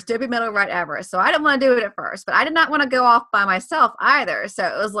Everest. Dopey Metal, ride Everest. So I didn't want to do it at first, but I did not want to go off by myself either. So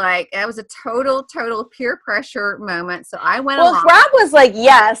it was a total peer pressure moment. So I went along. Rob was like,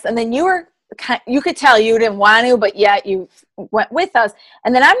 yes. And then you could tell you didn't want to, but yet you went with us.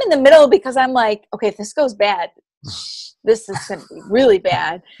 And then I'm in the middle because I'm like, okay, if this goes bad, this is going to be really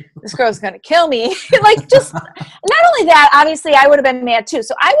bad. This girl's going to kill me. Like, just not only that, obviously I would have been mad too.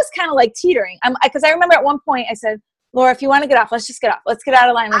 So I was kind of like teetering. Because I remember at one point I said, Laura, if you want to get off, let's just get off. Let's get out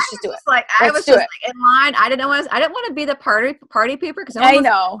of line. Let's just do it. I was just in line. I didn't want to be the party pooper because I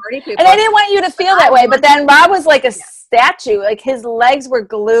know. And I didn't want you to feel that way. But then Rob was like a statue. Like his legs were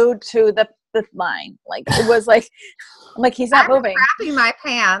glued to the line. Like it was like, I'm like, he's not moving. Crapping my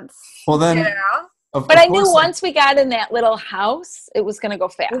pants. Well then, But I knew once we got in that little house, it was going to go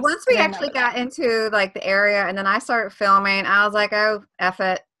fast. Well, once we actually got into like the area and then I started filming, I was like, oh, F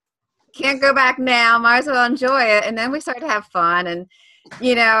it. Can't go back now. Might as well enjoy it. And then we started to have fun. And,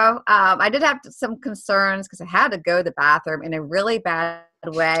 I did have some concerns because I had to go to the bathroom in a really bad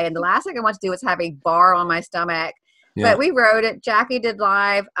way. And the last thing I wanted to do was have a bar on my stomach. Yeah. But we wrote it. Jackie did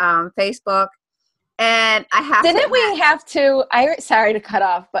live Facebook. And I have sorry to cut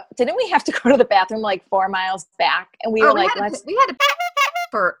off, but didn't we have to go to the bathroom like 4 miles back? And we were like, we had to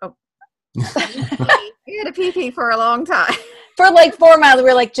for we had a pee for a long time. For like 4 miles, we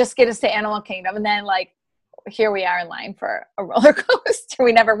were like, just get us to Animal Kingdom. And then like, here we are in line for a roller coaster.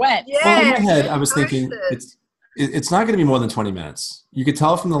 We never went. Yeah, well, in my head, I was thinking it's not going to be more than 20 minutes. You could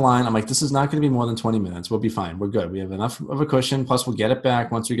tell from the line, I'm like, this is not going to be more than 20 minutes. We'll be fine. We're good. We have enough of a cushion. Plus we'll get it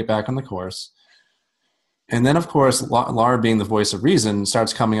back once we get back on the course. And then, of course, Laura, being the voice of reason,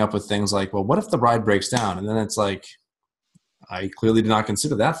 starts coming up with things like, well, what if the ride breaks down? And then it's like, I clearly did not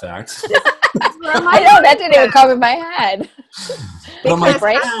consider that fact. I know, that didn't even come in my head. But I'm like,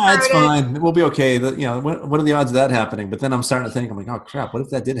 it's fine. We'll be okay. What are the odds of that happening? But then I'm starting to think, I'm like, oh, crap, what if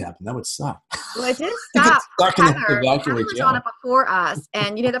that did happen? That would suck. Well, it did stop. Heather was on it before us.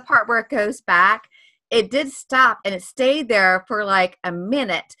 And the part where it goes back, it did stop. And it stayed there for like a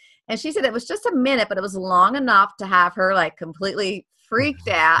minute. And she said it was just a minute, but it was long enough to have her like completely freaked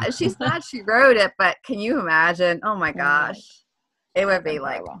out. And she's glad she wrote it, but can you imagine? Oh my gosh. It would be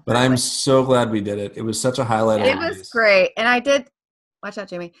like. But I'm so glad we did it. It was such a highlight. It was great. And I did, watch out,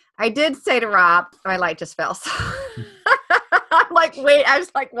 Jamie. I did say to Rob, my light just fell. So I'm like, wait, I was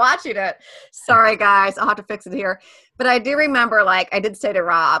like watching it. Sorry, guys. I'll have to fix it here. But I do remember, like, I did say to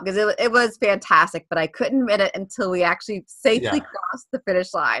Rob, because it was fantastic, but I couldn't admit it until we actually safely crossed the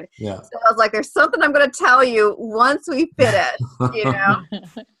finish line. Yeah. So I was like, there's something I'm going to tell you once we finish,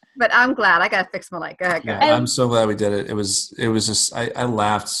 But I'm glad. I got to fix my light. Go ahead, guys. Yeah, I'm so glad we did it. It was just, I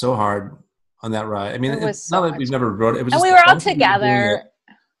laughed so hard on that ride. I mean, it's not that we've never rode it. It was and we were all together.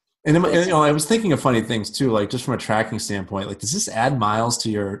 And I was thinking of funny things too, like just from a tracking standpoint. Like, does this add miles to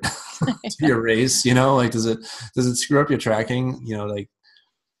your to your race? Like, does it screw up your tracking? Like,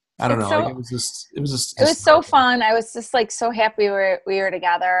 I don't know. Like, it was so fun. I was just like so happy we were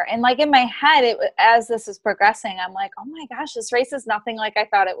together. And like in my head, as this is progressing, I'm like, oh my gosh, this race is nothing like I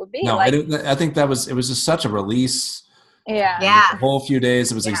thought it would be. No, like, I think it was just such a release. Yeah. The whole few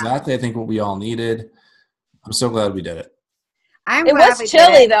days, it was exactly I think what we all needed. I'm so glad we did it. It was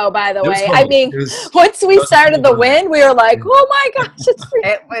chilly though, by the way. I mean, once we started the wind, we were like, oh my gosh, it's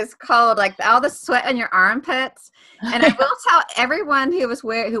freezing. It was cold, like all the sweat on your armpits. And I will tell everyone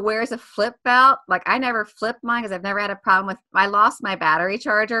who wears a flip belt, like I never flip mine because I've never had a problem with, I lost my battery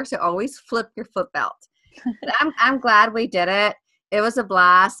charger. So always flip your flip belt. I'm glad we did it. It was a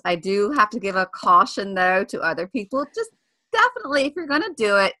blast. I do have to give a caution though to other people. Just definitely, if you're going to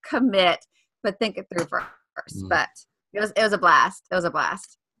do it, commit, but think it through first. But it was a blast. It was a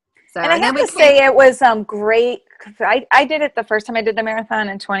blast. So, and I have to say it was great. I did it the first time I did the marathon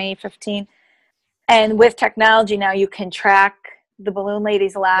in 2015. And with technology now, you can track the balloon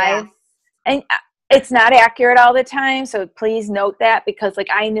ladies live. Yeah. And it's not accurate all the time. So please note that, because like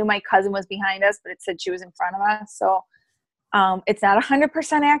I knew my cousin was behind us, but it said she was in front of us. So it's not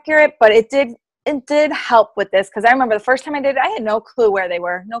 100% accurate, but it did help with this. Because I remember the first time I did it, I had no clue where they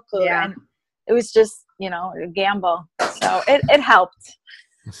were. No clue. Yeah. And it was just, a gamble. So it helped.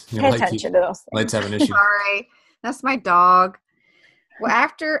 Pay attention to those things. Lights have an issue. Sorry. That's my dog. Well,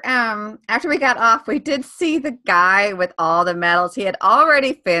 after we got off, we did see the guy with all the medals. He had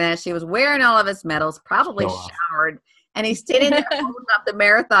already finished. He was wearing all of his medals, probably showered. And he's standing there holding up the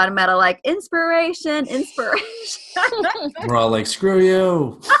marathon medal like, inspiration. We're all like, screw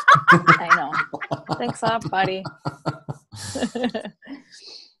you. I know. Thanks a lot, buddy.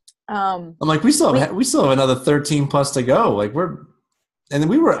 I'm like, we still have another 13 plus to go. Like what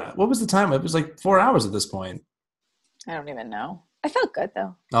was the time? It was like 4 hours at this point. I don't even know. I felt good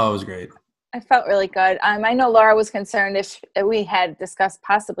though. Oh, it was great. I felt really good. I know Laura was concerned if we had discussed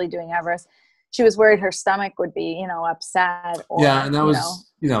possibly doing Everest. She was worried her stomach would be, upset or and that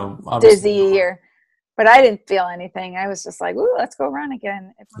was, dizzy but I didn't feel anything. I was just like, ooh, let's go run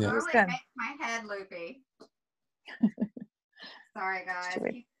again. It was good. Make my head loopy. Sorry, guys. Keep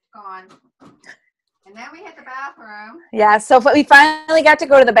going. And then we hit the bathroom. Yeah, so we finally got to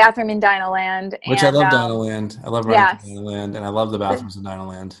go to the bathroom in Dinoland. Which I love Dinoland. I love running to Dinoland, and I love the bathrooms in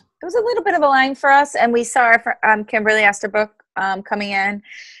Dinoland. It was a little bit of a line for us, and we saw Kimberly Esterbrook coming in,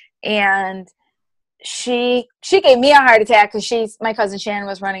 and she gave me a heart attack because my cousin Shannon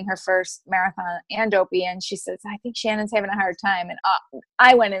was running her first marathon and dopey, and she says, I think Shannon's having a hard time, and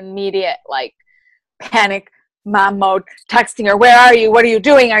I went immediate, like, panic mom mode, texting her, where are you? What are you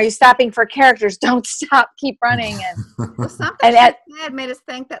doing? Are you stopping for characters? Don't stop. Keep running. And Well, something she said made us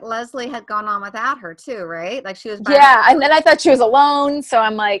think that Leslie had gone on without her too, right? Like she was by yeah. herself. And then I thought she was alone. So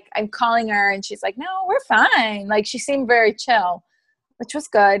I'm like, I'm calling her and she's like, no, we're fine. Like she seemed very chill, which was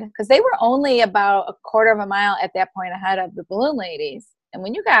good because they were only about a quarter of a mile at that point ahead of the balloon ladies. And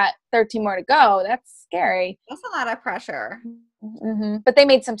when you got 13 more to go, that's scary. That's a lot of pressure. Mm-hmm. But they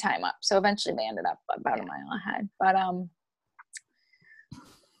made some time up. So eventually they ended up about a mile ahead. But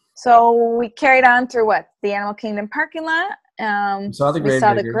so we carried on through the Animal Kingdom parking lot. We saw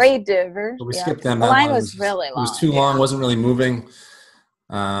the grave diggers. So we skipped them. The That line one was really long. It was too long. Wasn't really moving.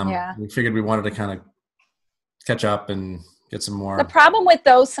 Yeah. We figured we wanted to kind of catch up and get some more. The problem with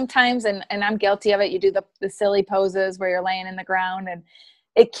those sometimes, and I'm guilty of it, you do the silly poses where you're laying in the ground and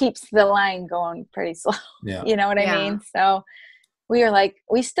it keeps the line going pretty slow. Yeah. You know what I mean? So we were like,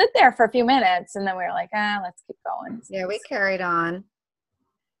 we stood there for a few minutes and then we were like, let's keep going. Yeah, we carried on.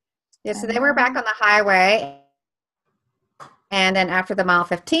 Yeah, so then we're back on the highway. And then after the mile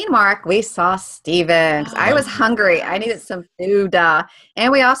 15 mark, we saw Steven. I was hungry. I needed some food.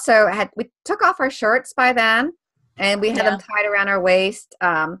 And we also we took off our shirts by then and we had them tied around our waist.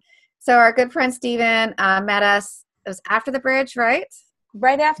 So our good friend Steven met us. It was after the bridge, right?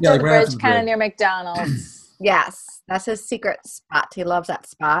 Right after the bridge, kind of near McDonald's. Yes, that's his secret spot. He loves that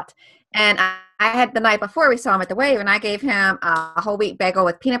spot. And I had the night before we saw him at the Wave, and I gave him a whole wheat bagel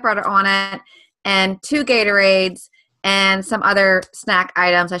with peanut butter on it and 2 Gatorades and some other snack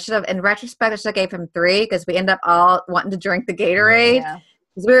items. In retrospect, I should have gave him 3 because we ended up all wanting to drink the Gatorade. Yeah.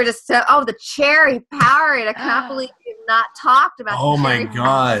 Because we were just the cherry Powerade. I can't believe we've not talked about Oh my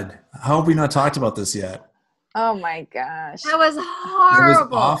God. How have we not talked about this yet? Oh my gosh. That was horrible. It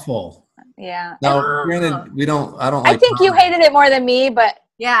was awful. Yeah. Now, granted, I don't like I think you hated it more than me, but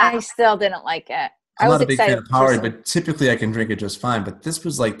I still didn't like it. I'm not a big fan of Powerade, but typically I can drink it just fine. But this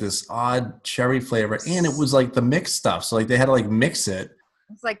was like this odd cherry flavor, and it was like the mixed stuff. So like they had to like mix it.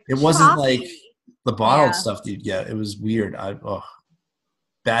 It's like it wasn't like the bottled stuff that you'd get. It was weird.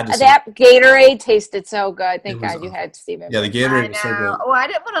 Bad to that Gatorade tasted so good. Thank God you had Steven. Yeah, the Gatorade was so good. Oh, I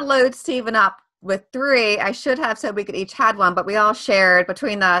didn't want to load Steven up with 3. I should have said we could each had one, but we all shared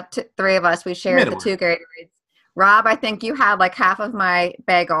between the 3 of us. We shared the 2 Gatorades. Rob, I think you had like half of my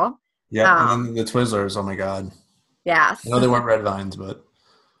bagel. Yeah, and then the Twizzlers. Oh my God. Yes. I know they weren't red vines, but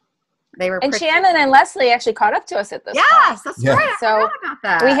they were. And Shannon and Leslie actually caught up to us at this. Yes, that's right. So I forgot about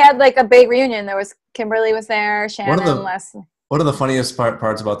that. We had like a big reunion. There was Kimberly was there, Shannon, and Leslie. One of the funniest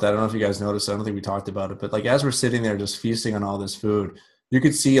parts about that, I don't know if you guys noticed, I don't think we talked about it, but like as we're sitting there just feasting on all this food, you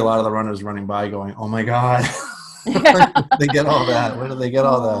could see a lot of the runners running by going, oh my God, where did they get all that? Where did they get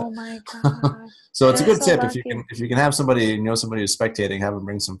all that? Oh my God. So it's a good tip. If you can have somebody, somebody who's spectating, have them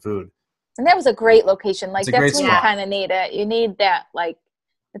bring some food. And that was a great location. Like that's when spot. You kind of need it. You need that, like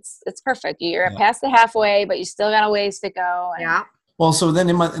it's perfect. You're past the halfway, but you still got a ways to go. Yeah. Well, so then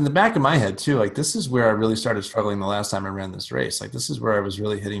in the back of my head too, like this is where I really started struggling the last time I ran this race. Like this is where I was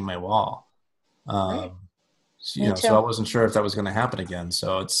really hitting my wall. So I wasn't sure if that was going to happen again.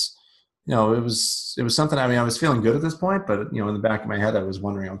 So it's, it was something, I was feeling good at this point, but in the back of my head, I was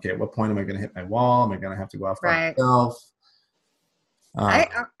wondering, okay, at what point am I going to hit my wall? Am I going to have to go off by myself? I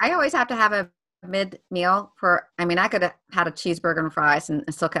always have to have a mid-meal I could have had a cheeseburger and fries and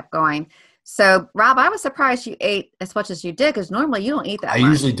still kept going. So, Rob, I was surprised you ate as much as you did because normally you don't eat that much. I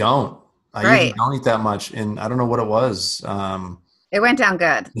usually don't. I usually don't eat that much, and I don't know what it was. It went down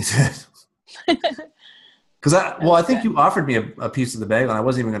good. Because I think you offered me a piece of the bagel, and I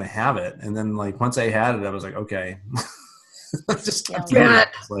wasn't even going to have it. And then, like, once I had it, I was like, okay. Just kept eating it.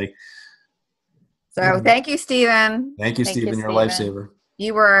 Like, so, thank you, Steven. Thank you, Steven. You're a lifesaver.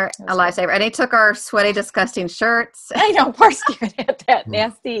 You were a lifesaver. And he took our sweaty, disgusting shirts. I know, poor Steven had that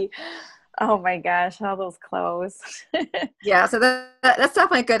nasty. Oh my gosh, all those clothes. Yeah, so that's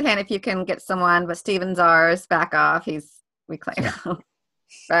definitely a good hand if you can get someone, but Steven's ours. Back off. We claim him.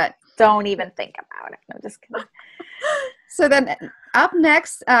 But don't even think about it. No, just kidding. So then up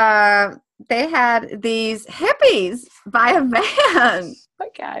next, they had these hippies by a van.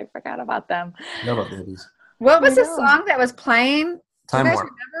 Okay, I forgot about them. Know about the hippies. What was the song that was playing? Time Warp.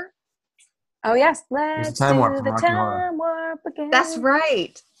 Remember? Oh yes, let's Time Warp do the Time Warp again. That's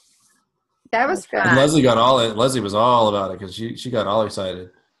right. That was fun. And Leslie was all about it because she got all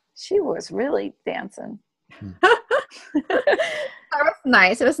excited. She was really dancing. That was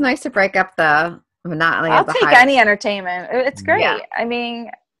nice. It was nice to break up the monotony of the I'll take any entertainment. It's great. Yeah. I mean,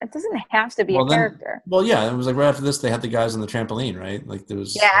 it doesn't have to be a character. Well, yeah, it was like right after this, they had the guys on the trampoline, right? Like there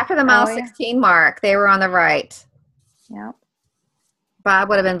was. Yeah, after the mile 16 mark, they were on the right. Yeah. Bob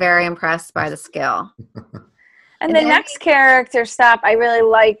would have been very impressed by the skill. And the next character stop, I really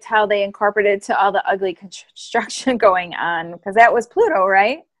liked how they incorporated to all the ugly construction going on, because that was Pluto,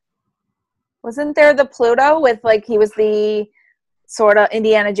 right? Wasn't there the Pluto with, like, he was the sort of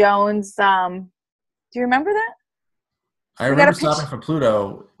Indiana Jones? Do you remember that? I remember stopping for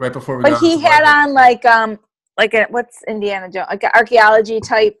Pluto right before we got. But he had on like what's Indiana Jones, like an archaeology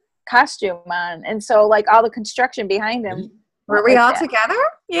type costume on, and so like all the construction behind him. Were we all together?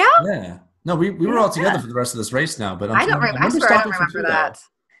 Yeah. Yeah. No, we were all together for the rest of this race now, but I don't remember that.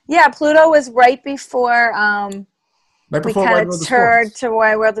 Yeah, Pluto was right before we kind of turned to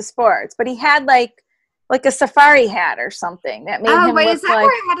World of Sports, but he had like a safari hat or something that made him look is that like.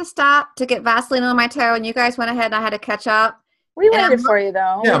 Where I had to stop to get Vaseline on my toe, and you guys went ahead and I had to catch up? We waited for you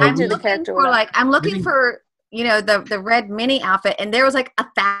though. Yeah, I'm looking for the red mini outfit, and there was like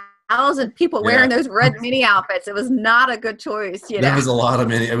 1,000 people wearing those red mini outfits. It was not a good choice. There was a lot of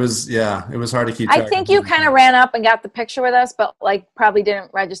mini. It was hard to keep track. I think you kind of ran up and got the picture with us, but like probably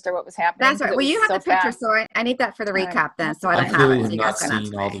didn't register what was happening. That's right. Well, you have the picture, so I need that for the recap then. So I don't have it. So you guys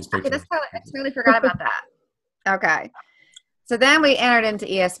seen all these pictures. Okay, I totally forgot about that. Okay. So then we entered into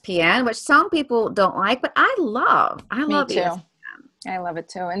ESPN, which some people don't like, but I love. Me too. ESPN. I love it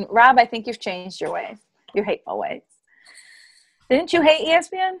too. And Rob, I think you've changed your ways, your hateful ways. Didn't you hate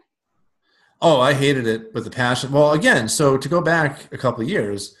ESPN? Oh, I hated it with a passion. Well, again, so to go back a couple of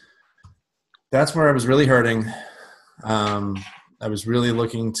years, that's where I was really hurting. I was really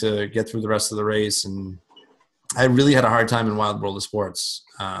looking to get through the rest of the race, and I really had a hard time in Wild World of Sports.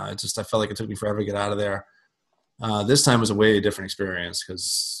 I felt like it took me forever to get out of there. This time was a way different experience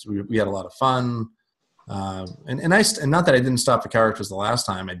because we had a lot of fun. And not that I didn't stop the characters the last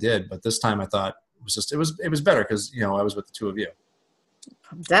time, I did, but this time I thought it was better because, I was with the two of you.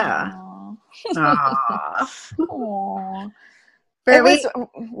 Duh. Aww.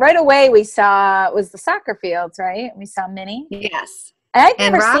 Right away we saw was the soccer fields, right? We saw Minnie. Yes. I'd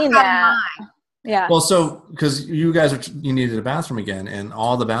never seen that. Yeah. Well, so because you guys you needed a bathroom again, and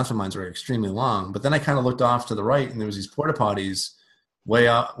all the bathroom lines were extremely long. But then I kind of looked off to the right, and there was these porta potties way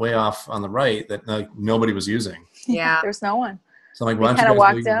off on the right that nobody was using. Yeah, there's no one. So I'm like, why don't you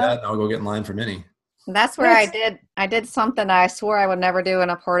guys do that? And I'll go get in line for Minnie. That's where I did something I swore I would never do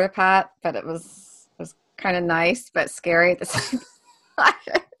in a porta pot, but it was kind of nice but scary at the same time.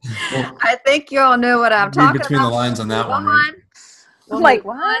 Well, I think you all know what I'm talking about. Between the lines on that one. Right? I'm like,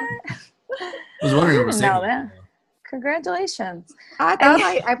 what? I was wondering what you were saying. That. Congratulations. I thought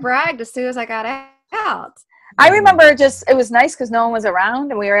I bragged as soon as I got out. I remember it was nice because no one was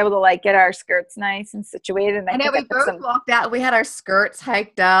around and we were able to get our skirts nice and situated. And I know we both walked out. We had our skirts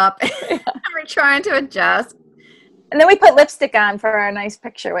hiked up. We were trying to adjust. And then we put lipstick on for our nice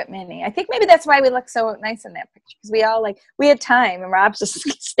picture with Minnie. I think maybe that's why we look so nice in that picture because we all we had time and Rob's just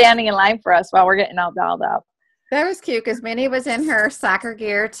standing in line for us while we're getting all dolled up. That was cute because Minnie was in her soccer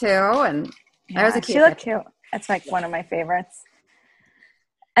gear too, and that was a cute. She looked cute. That's one of my favorites.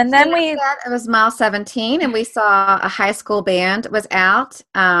 And then it was mile 17, and we saw a high school band was out,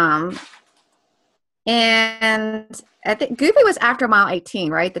 and I think Goofy was after mile 18,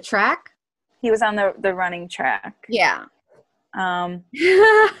 right? The track. He was on the running track. Yeah. And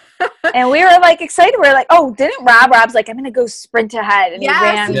we were excited. We were like, oh, didn't Rob's like, I'm going to go sprint ahead. And he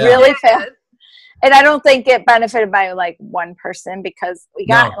ran really fast. And I don't think it benefited by one person because we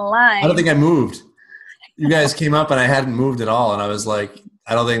got in line. I don't think I moved. You guys came up and I hadn't moved at all. And I was like,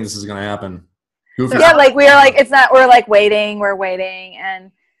 I don't think this is going to happen. Goofy. Yeah, we were it's not, we're waiting. We're waiting.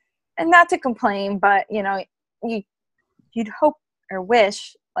 And not to complain, but, you'd hope or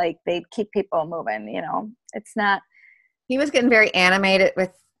wish they'd keep people moving, It's not. He was getting very animated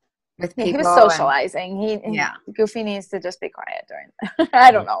with people. He was socializing. Goofy needs to just be quiet during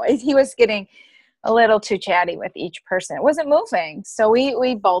I don't know. He was getting a little too chatty with each person. It wasn't moving. So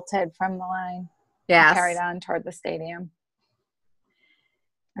we bolted from the line. Yeah. Carried on toward the stadium.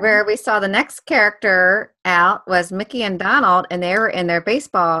 Where we saw the next character out was Mickey and Donald, and they were in their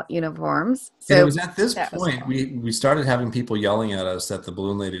baseball uniforms. So and it was at this point we started having people yelling at us that the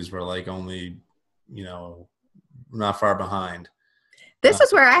balloon ladies were only, not far behind. This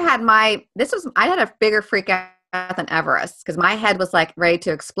is where I had I had a bigger freak out than Everest because my head was ready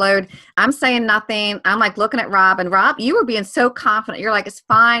to explode. I'm saying nothing. I'm looking at Rob, and Rob, you were being so confident. You're it's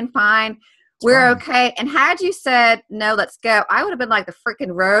fine. We're okay. And had you said, no, let's go, I would have been like the freaking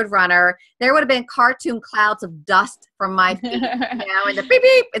road runner. There would have been cartoon clouds of dust from my feet, and the beep,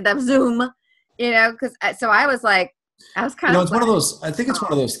 beep, and the zoom, because so I was I was kind of. It's one of those, I think it's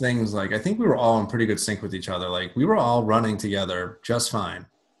one of those things, I think we were all in pretty good sync with each other. We were all running together just fine.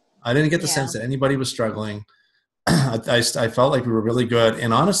 I didn't get the sense that anybody was struggling. I felt like we were really good.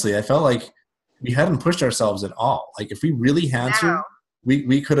 And honestly, I felt like we hadn't pushed ourselves at all. Like if we really had No. to,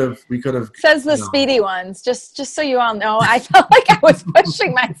 we could have, Says the speedy ones. Just so you all know, I felt like I was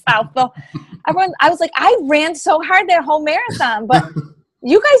pushing myself. Though I was like, I ran so hard that whole marathon, but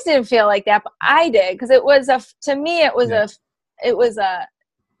you guys didn't feel like that, but I did, because it was to me it was a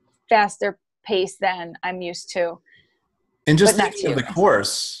faster pace than I'm used to. And just thinking of the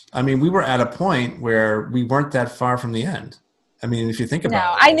course, I mean, we were at a point where we weren't that far from the end. I mean, if you think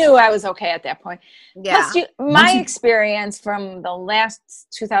about it. No, I knew I was okay at that point. Yeah. Plus, my experience from the last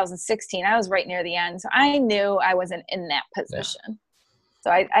 2016, I was right near the end, so I knew I wasn't in that position. Yeah.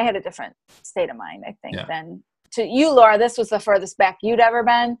 So I had a different state of mind, I think, than to you, Laura. This was the furthest back you'd ever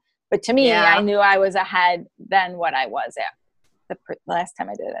been. But to me, I knew I was ahead than what I was at the last time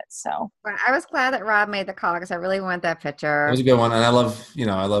I did it. So I was glad that Rob made the call, because I really want that picture. It was a good one, and I love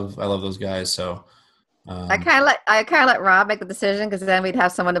those guys. So I kind of let Rob make the decision, because then we'd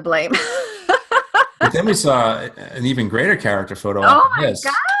have someone to blame. But then we saw an even greater character photo. Oh my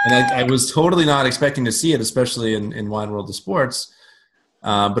God. And I was totally not expecting to see it, especially in Wide World of Sports.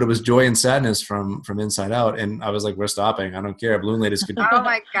 But it was Joy and Sadness from Inside Out, and I was like, "We're stopping. I don't care. Balloon Ladies could do." Oh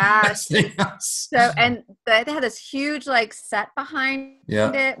my gosh! So, and they had this huge like set behind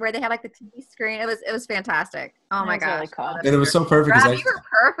it, where they had like the TV screen. It was fantastic. Oh my gosh! Really cool. And it was so perfect. Rob, you were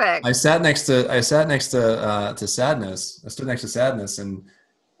perfect. I sat next to Sadness. I stood next to Sadness, and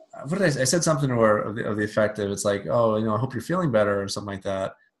what did I said something to her of the effect of, it's like, "Oh, I hope you're feeling better," or something like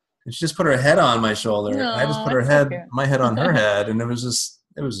that. And she just put her head on my shoulder. No, I just put my head on her head, and it was just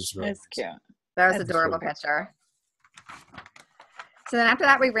really That's cute. That was an adorable picture. So then after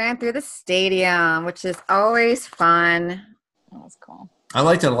that, we ran through the stadium, which is always fun. That was cool. I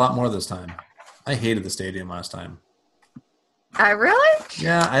liked it a lot more this time. I hated the stadium last time. Really?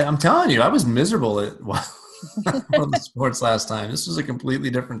 Yeah, I'm telling you, I was miserable at the sports last time. This was a completely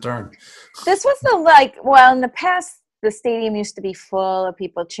different turn. This was in the past, the stadium used to be full of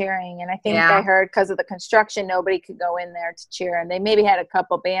people cheering, and I think I heard because of the construction, nobody could go in there to cheer, and they maybe had a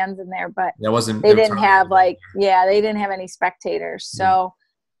couple bands in there, but they didn't have any spectators. So,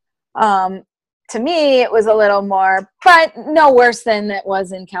 to me, it was a little more, but no worse than it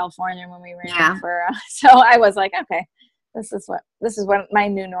was in California when we ran for. So I was like, okay, this is what my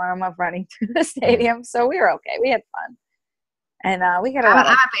new norm of running through the stadium. So we were okay. We had fun, and we got I'm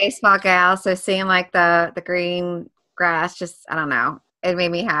a baseball gal, so seeing like the green grass, just I don't know, it made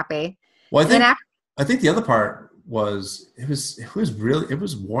me happy. Well, I think the other part was it was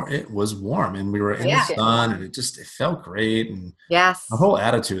warm, and we were in the sun, and it felt great, and our whole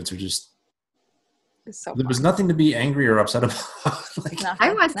attitudes were just there was nothing to be angry or upset about.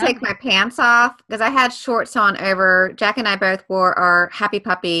 I wanted to take my pants off, because I had shorts on over. Jack and I both wore our Happy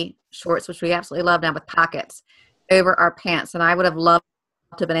Puppy shorts, which we absolutely love now, with pockets over our pants, and I would have loved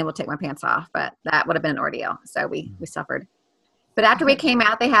to have been able to take my pants off, but that would have been an ordeal. So we suffered. But after we came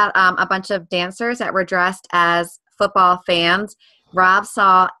out, they had a bunch of dancers that were dressed as football fans. Rob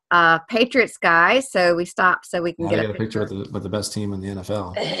saw Patriots guys, so we stopped so we can get a picture with the best team in the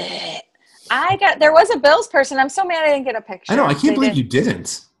NFL. There was a Bills person. I'm so mad I didn't get a picture. I know. I can't believe you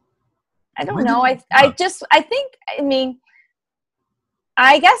didn't. I don't know. I guess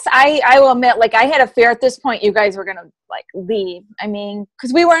I will admit, like, I had a fear at this point you guys were going to, like, leave. I mean,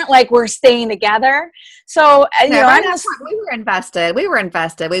 because we weren't, like, we're staying together. So, we were invested. We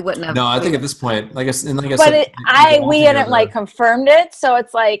wouldn't have. No, I think at this point, we hadn't, like, confirmed it. So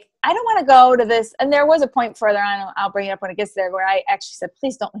it's like, I don't want to go to this. And there was a point further on, I'll bring it up when it gets there, where I actually said,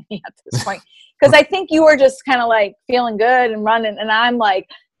 please don't leave me at this point. Because I think you were just kind of, like, feeling good and running. And I'm, like,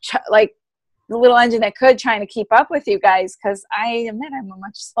 the little engine that could, trying to keep up with you guys, because I admit I'm a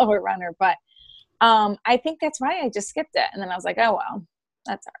much slower runner, but I think that's why I just skipped it. And then I was like, oh well,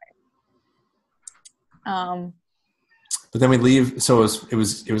 that's all right. But then we leave, so it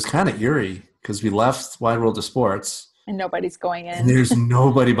was kind of eerie, because we left Wide World of Sports and nobody's going in, and there's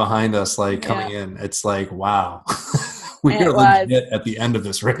nobody behind us coming in. It's like, wow. We are legit at the end of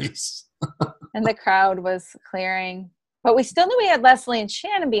this race. And the crowd was clearing. But we still knew we had Leslie and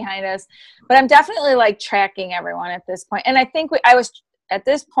Shannon behind us. But I'm definitely, like, tracking everyone at this point. And I think I was, at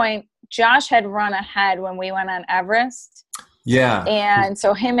this point, Josh had run ahead when we went on Everest. Yeah. And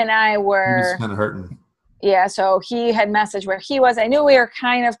so him and I were. He was kind of hurting. Yeah, so he had messaged where he was. I knew we were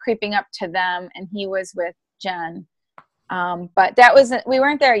kind of creeping up to them, and he was with Jen. But we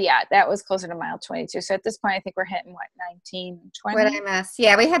weren't there yet. That was closer to mile 22. So at this point, I think we're hitting, 19, 20? What did I miss?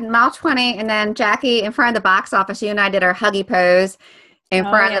 Yeah, we had mile 20, and then Jackie, in front of the box office, you and I did our huggy pose in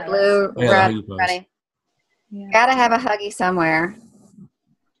front of the blue, red, ready. Yeah. Gotta have a huggy somewhere.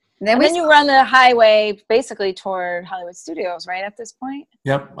 And then you run the highway basically toward Hollywood Studios, right, at this point?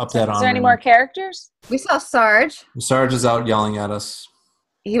 Yep, up that arm. Is there any more characters? We saw Sarge. Sarge is out yelling at us.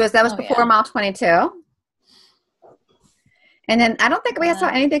 That was before mile 22. And then I don't think we saw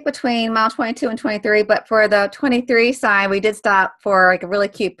anything between mile 22 and 23, but for the 23 sign, we did stop for like a really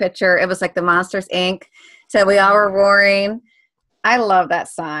cute picture. It was like the Monsters Inc. So we all were roaring. I love that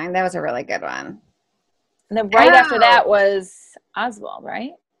sign. That was a really good one. And then right after that was Oswald,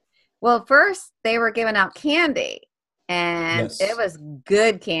 right? Well, first they were giving out candy, and it was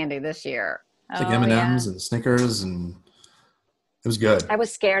good candy this year. It's like M&Ms and Snickers, and it was good. I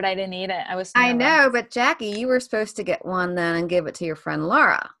was scared I didn't eat it. I know, but Jackie, you were supposed to get one then and give it to your friend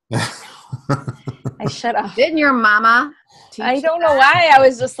Laura. I should have. Didn't your mama teach I don't know why. I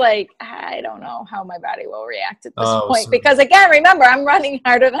was just like, I don't know how my body will react at this point. So because again, remember, I'm running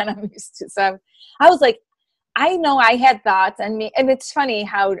harder than I'm used to. So I was like, I know I had thoughts, and it's funny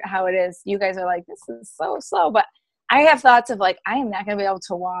how it is. You guys are like, this is so slow, but I have thoughts of like, I am not going to be able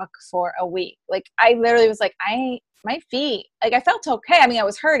to walk for a week. Like I literally was like, my feet, like I felt okay. I mean, I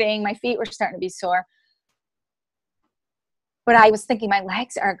was hurting. My feet were starting to be sore. But I was thinking my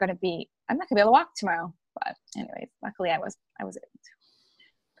legs aren't going to be, I'm not going to be able to walk tomorrow. But anyways, luckily I was able to.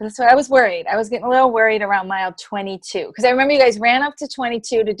 But that's what I was worried. I was getting a little worried around mile 22. Because I remember you guys ran up to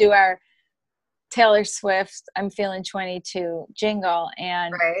 22 to do our Taylor Swift I'm Feeling 22 jingle.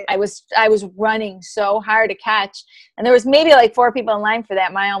 And I was running so hard to catch. And there was maybe like 4 people in line for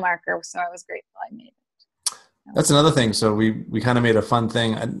that mile marker. So I was grateful I made it. That's another thing. So we kind of made a fun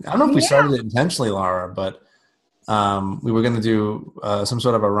thing. I don't know if we started it intentionally, Laura, but we were going to do some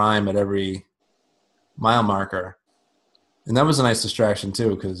sort of a rhyme at every mile marker. And that was a nice distraction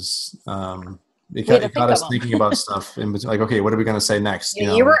too, because it got us thinking about stuff in between. Like, okay, what are we going to say next?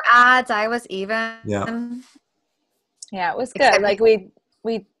 You were odds. I was even. Yeah, it was good. Like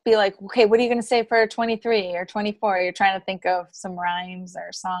we'd be like, okay, what are you going to say for 23 or 24? You're trying to think of some rhymes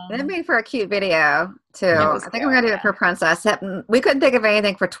or songs. That'd be for a cute video too. I think we're going to do it for Princess. We couldn't think of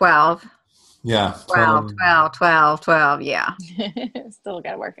anything for 12. Yeah. 12. Yeah. Still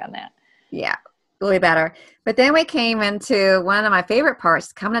got to work on that. Yeah. Really better. But then we came into one of my favorite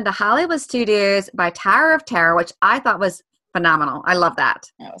parts, coming into Hollywood Studios by Tower of Terror, which I thought was phenomenal. I love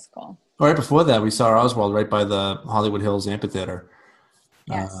that. That was cool. Right before that, we saw Oswald right by the Hollywood Hills Amphitheater.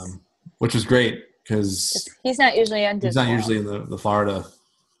 Yes. Which was great because he's not usually in the Florida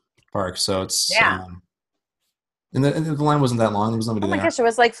park, so it's and the line wasn't that long. There was nobody there. Oh my gosh, it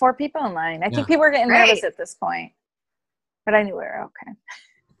was like 4 people in line. I think people were getting nervous at this point, but I knew we were okay.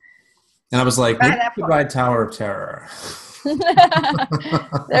 And I was like, goodbye, Tower of Terror.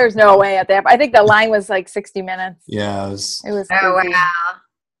 There's no way at that. I think the line was like 60 minutes. Yeah, it was. Oh wow.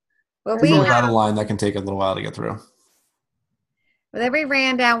 Well, without a line that can take a little while to get through. Well, then we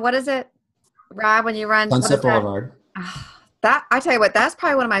ran down. What is it, Rob? When you run Sunset Boulevard. That I tell you what, that's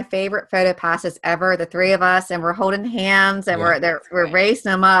probably one of my favorite photo passes ever. The 3 of us, and we're holding hands, and we're racing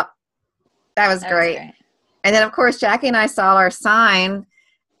them up. That was great. And then, of course, Jackie and I saw our sign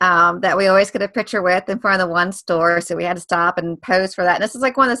that we always get a picture with in front of the one store, so we had to stop and pose for that. And this is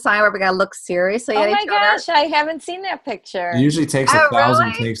like one of the signs where we got to look seriously at each other. Oh my gosh, I haven't seen that picture. It usually takes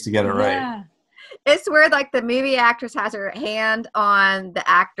 1,000 takes to get it right. It's where like the movie actress has her hand on the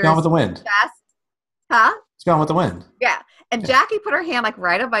actor's Gone with the Wind. chest. Huh? It's Gone with the Wind. Yeah. And Jackie put her hand like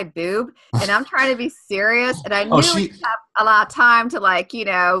right on my boob, and I'm trying to be serious, and I knew we have a lot of time to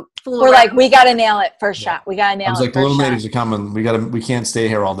fool We're around. Like, we got to nail it first shot. We got to nail it. I was like, the little ladies are coming. We can't stay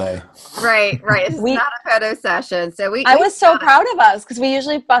here all day. Right. This is not a photo session. So I was so proud of us because we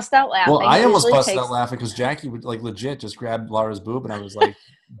usually bust out laughing. Well, I almost busted out laughing because Jackie would like legit just grab Laura's boob, and I was like,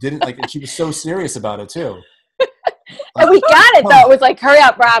 and she was so serious about it too. And we got it though. It was like, hurry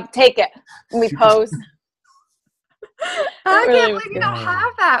up, Rob, take it. And we pose. I can't believe you don't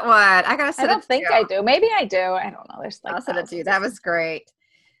have that one. I gotta send it. I don't think I do. Maybe I do. I don't know. There's I'll send it to you. That was great.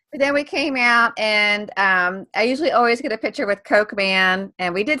 But then we came out, and I usually always get a picture with Coke Man,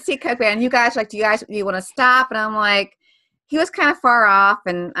 and we did see Coke Man. You guys do you want to stop? And I'm like, he was kind of far off,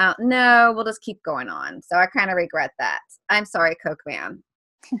 and no, we'll just keep going on. So I kind of regret that. I'm sorry, Coke Man.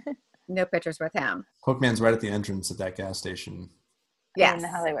 No pictures with him. Coke Man's right at the entrance at that gas station. Yes. In the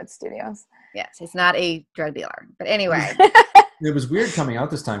Hollywood Studios. Yes, he's not a drug dealer. But anyway. It was weird coming out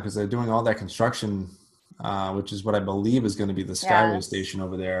this time because they're doing all that construction, which is what I believe is going to be the Skyway station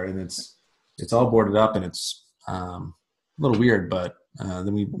over there. And it's all boarded up, and it's a little weird, but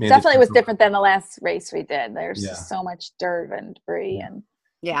then we made definitely was different than the last race we did. There's just so much dirt and debris and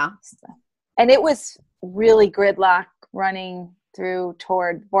stuff. And it was really gridlock running through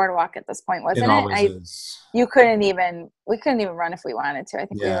toward Boardwalk at this point, wasn't It it? always is. We couldn't even run if we wanted to. I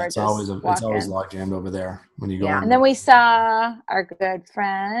think we Yeah, were it's just always walking. log jammed over there when you go. Yeah. In. And then we saw our good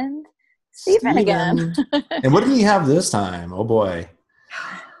friend Stephen again. And what did he have this time? Oh boy.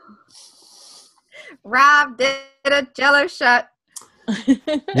 Rob did a Jello shot. He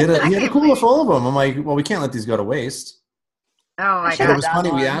had a cooler full of them. I'm like, well, we can't let these go to waste. Oh my But it was god.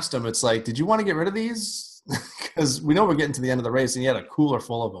 funny. We asked him, it's like, did you want to get rid of these? Because we know we're getting to the end of the race, and he had a cooler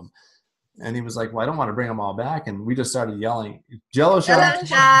full of them. And he was like, well, I don't want to bring them all back. And we just started yelling, Jello shots.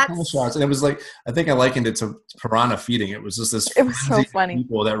 Jello shots. And it was like, I think I likened it to piranha feeding. It was just this It was so funny.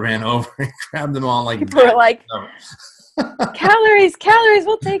 People that ran over and grabbed them all. Like, people were like, calories,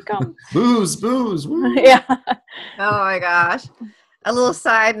 we'll take them. Booze. Yeah. Oh my gosh. A little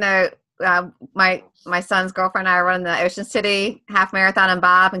side note. My son's girlfriend and I run the Ocean City half marathon, and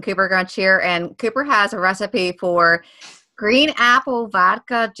Bob and Cooper are going to cheer. And Cooper has a recipe for green apple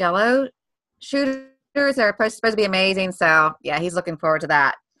vodka Jello shooters. They're supposed to be amazing. So yeah, he's looking forward to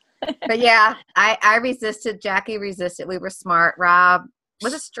that. But yeah, I resisted. Jackie resisted. We were smart. Rob,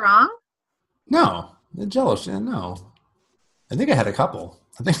 was it strong? No, the Jello shit. No, I think I had a couple.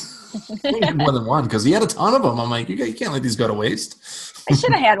 I think more than one because he had a ton of them. I'm like, you can't let these go to waste. I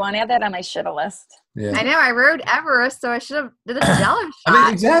should have had one. I had that on my shoulda list. Yeah. I know. I rode Everest, so I should have did a Jello shot. I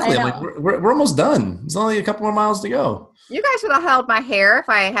mean, exactly. I'm like, we're almost done. There's only a couple more miles to go. You guys would have held my hair if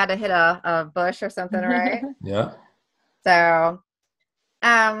I had to hit a bush or something, right? Yeah. So,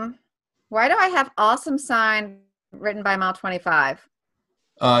 why do I have awesome sign written by mile 25?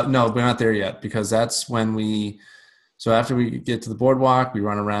 No, we're not there yet because that's when so after we get to the boardwalk, we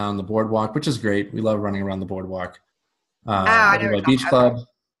run around the boardwalk, which is great. We love running around the boardwalk. I know. Beach Club.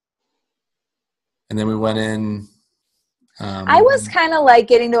 And then we went in. I was kind of like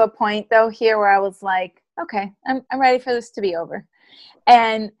getting to a point though here where I was like, okay, I'm ready for this to be over.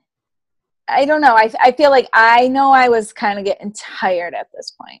 And I don't know. I feel like I know I was kind of getting tired at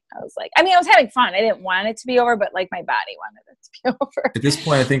this point. I was like, I mean, I was having fun. I didn't want it to be over, but like my body wanted it to be over. At this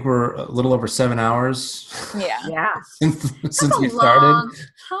point, I think we're a little over 7 hours. Yeah. since we started.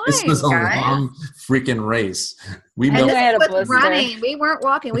 This was a long freaking race. We had a blister. Running. We weren't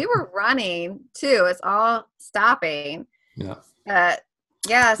walking. We were running too. It's all stopping. Yeah.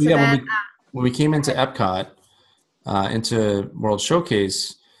 Yeah. So when we came into Epcot, into World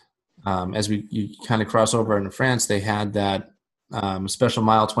Showcase, as you kind of cross over into France, they had that special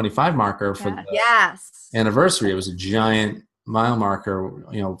mile 25 marker for the anniversary. It was a giant mile marker,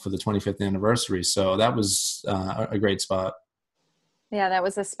 for the 25th anniversary. So that was a great spot. Yeah, that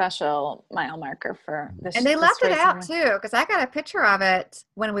was a special mile marker for this. And they left it out too, because I got a picture of it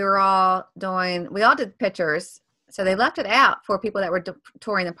when we all did pictures. So they left it out for people that were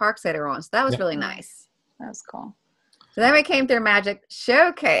touring the parks later on. So that was really nice. That was cool. So then we came through Magic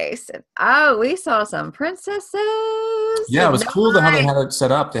Showcase. And, we saw some princesses. Yeah, it was cool how they had it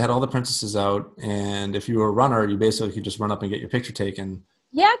set up. They had all the princesses out. And if you were a runner, you basically could just run up and get your picture taken.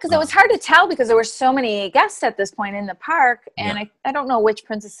 Yeah, because it was hard to tell because there were so many guests at this point in the park. And I don't know which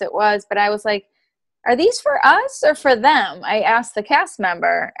princess it was, but I was like, are these for us or for them? I asked the cast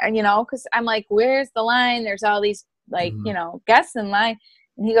member, and because I'm like, where's the line? There's all these guests in line.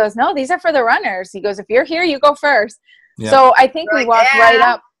 And he goes, no, these are for the runners. He goes, if you're here, you go first. Yeah. So I think we walked right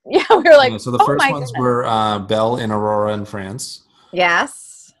up. Yeah, we were like, so the first ones were Belle and Aurora in France.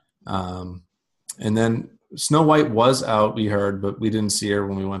 Yes. And then Snow White was out, we heard, but we didn't see her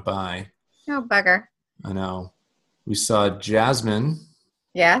when we went by. Oh, bugger. I know. We saw Jasmine.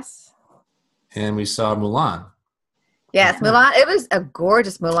 Yes. And we saw Mulan. Yes, Mulan. It was a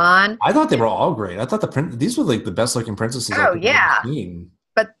gorgeous Mulan. I thought they were all great. I thought these were like the best looking princesses I've ever seen.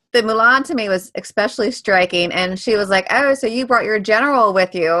 But the Mulan to me was especially striking. And she was like, oh, so you brought your general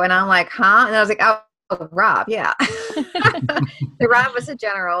with you. And I'm like, huh? And I was like, oh, Rob, yeah. So Rob was a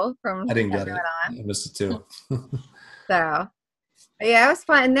general from I didn't get it. I missed it too. So, yeah, it was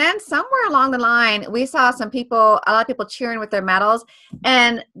fun. And then somewhere along the line, we saw a lot of people cheering with their medals.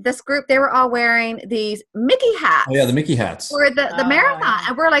 And this group, they were all wearing these Mickey hats. Oh, yeah, the Mickey hats. For the marathon. Yeah.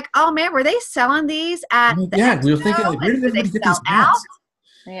 And we're like, oh, man, were they selling these at the expo? We were thinking, like, where did everybody get these hats?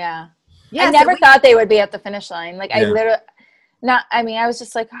 Yeah. I never thought they would be at the finish line. Like, I literally... I was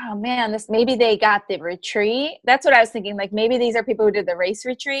just like, oh man, maybe they got the retreat. That's what I was thinking. Like maybe these are people who did the race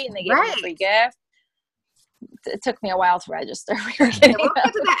retreat and they gave them a free gift. It took me a while to register. We'll get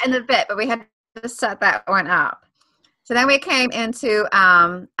to that in a bit, but we had to set that one up. So then we came into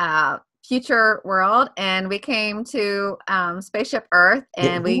Future World and we came to Spaceship Earth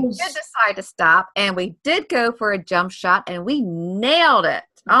and we did decide to stop and we did go for a jump shot and we nailed it.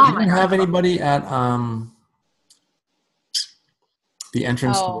 Oh my God. Didn't have anybody at The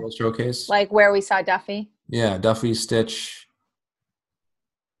entrance to World Showcase. Like where we saw Duffy? Yeah, Duffy, Stitch.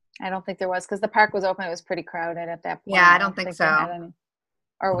 I don't think there was because the park was open. It was pretty crowded at that point. Yeah, I don't think so. They had any.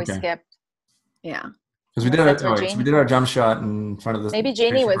 Or we skipped. Yeah. Because we did our jump shot in front of the. Maybe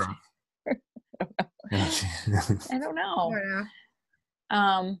Jeannie was. I don't know.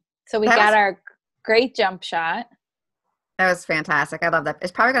 So we got our great jump shot. That was fantastic. I love that.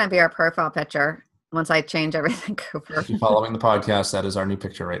 It's probably going to be our profile picture once I change everything over. If you're following the podcast, that is our new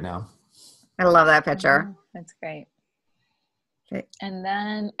picture right now. I love that picture. That's great. Okay. And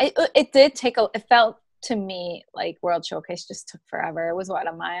then it did take it felt to me like World Showcase just took forever. It was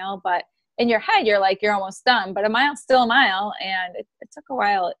a mile, but in your head, you're like, you're almost done, but a mile's still a mile. And it took a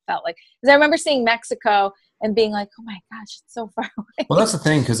while. It felt like, because I remember seeing Mexico and being like, oh my gosh, it's so far away. Well, that's the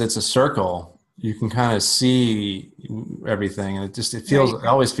thing. Cause it's a circle. You can kind of see everything. And it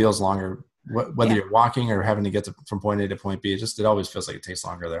always feels longer, whether you're walking or having to get from point A to point B. It always feels like it takes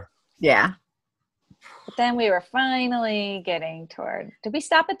longer there. Yeah. But then we were finally getting toward, did we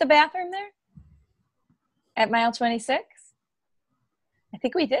stop at the bathroom there? At mile 26? I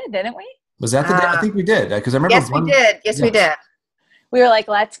think we did, didn't we? Was that the day? I think we did. Because I remember. Yes, we did. Yes, we did. We were like,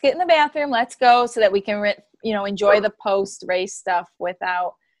 let's get in the bathroom. Let's go so that we can, enjoy the post-race stuff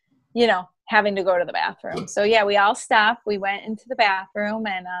without, having to go to the bathroom. So, yeah, we all stopped. We went into the bathroom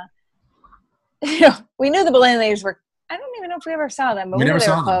and, we knew the balloon leaders were, I don't even know if we ever saw them, but we knew they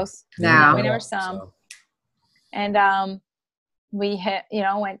were close. No. We never saw them. And we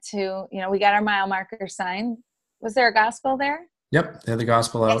went to, we got our mile marker sign. Was there a gospel there? Yep, they had the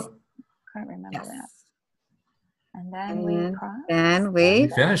gospel out. Can't remember that. And then we crossed. And we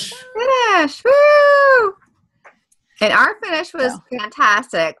finished. Woo! And our finish was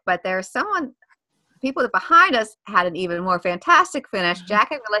fantastic, but there's people behind us had an even more fantastic finish. Jack,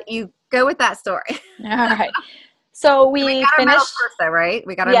 I'm going to let you go with that story. All right. So we got finished. Our medals first, though, right?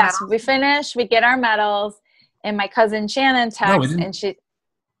 We got our medals. Yes, we finished. We get our medals. And my cousin Shannon texts, and she.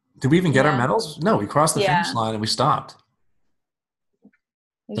 Did we even get our medals? No, we crossed the finish line and we stopped.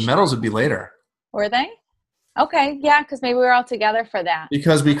 The medals would be later. Were they? Okay, yeah, because maybe we were all together for that.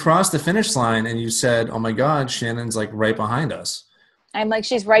 Because we crossed the finish line and you said, oh my God, Shannon's like right behind us. I'm like,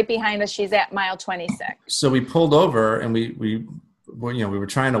 she's right behind us. She's at mile 26. So we pulled over and we were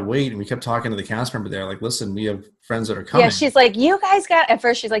trying to wait and we kept talking to the cast member there. Like, listen, we have friends that are coming. Yeah, she's like, you guys at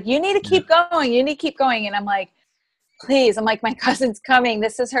first she's like, you need to keep going. You need to keep going. And I'm like, please. I'm like, my cousin's coming.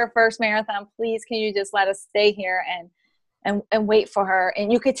 This is her first marathon. Please, can you just let us stay here and wait for her?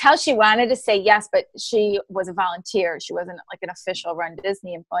 And you could tell she wanted to say yes, but she was a volunteer. She wasn't like an official Run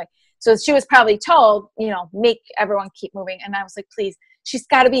Disney employee. So she was probably told, make everyone keep moving. And I was like, please, she's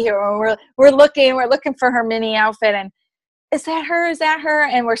got to be here. We're looking for her mini outfit. And is that her? Is that her?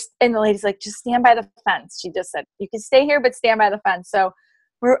 And the lady's like, just stand by the fence. She just said, you can stay here, but stand by the fence. So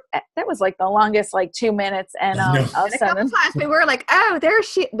that was like the longest, 2 minutes. And all of a sudden times we were like, oh, there's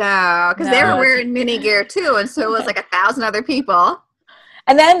she. No, because they were wearing mini gear too. And so it was like 1,000 other people.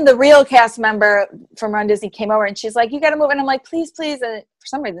 And then the real cast member from Run Disney came over and she's like, you got to move. And I'm like, please, please. And for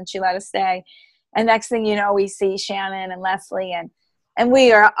some reason she let us stay. And next thing you know, we see Shannon and Leslie and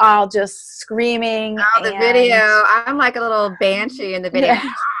we are all just screaming. Oh, the video. I'm like a little banshee in the video.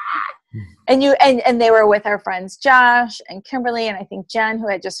 Yeah. And they were with our friends Josh and Kimberly and I think Jen, who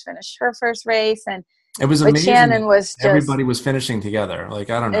had just finished her first race. And it was amazing. Shannon was everybody was finishing together. Like,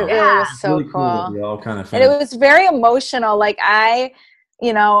 I don't know. It was so really cool. We all kind of finished. And it was very emotional. Like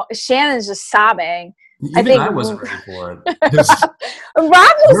Shannon's just sobbing. I wasn't ready for it. Rob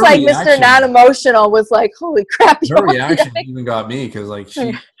was like, Mr. Non-Emotional was like, holy crap. Her reaction even got me because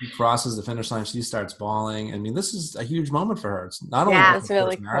she crosses the finish line. She starts bawling. I mean, this is a huge moment for her. It's not only the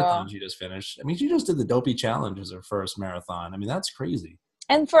first marathon she just finished. I mean, she just did the Dopey Challenge as her first marathon. I mean, that's crazy.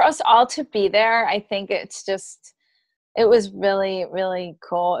 And for us all to be there, I think it was really, really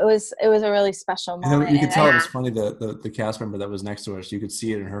cool. It was a really special moment. And you could tell it was funny, the cast member that was next to her, so you could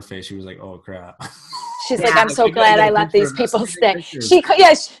see it in her face. She was like, oh, crap. She's like, I'm so glad I let these people stay. She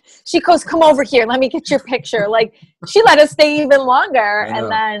goes, come over here. Let me get your picture. Like, she let us stay even longer.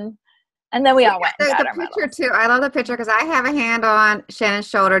 And then we all went and got our picture too. I love the picture because I have a hand on Shannon's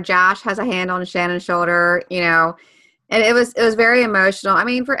shoulder. Josh has a hand on Shannon's shoulder, and it was very emotional. I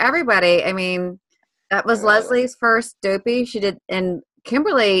mean, for everybody. I mean, that was Leslie's first Dopey. She did, and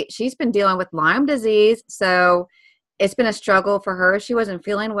Kimberly, she's been dealing with Lyme disease. So it's been a struggle for her. She wasn't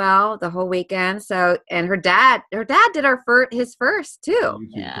feeling well the whole weekend. So, and her dad did his first too.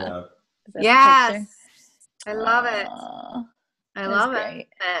 Yeah. Yes. I love it. I love it.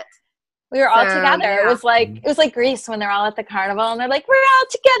 We were all together. Yeah. It was like Greece when they're all at the carnival and they're like, we're all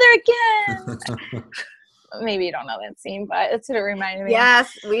together again. maybe you don't know that scene, but that's what it reminded me of.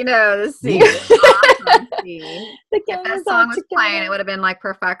 Yes, we know the scene. Yeah. Awesome scene. The If gang that was all song was playing, together. it would have been like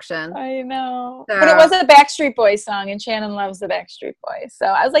perfection. I know. So- But it was a Backstreet Boys song, and Shannon loves the Backstreet Boys. So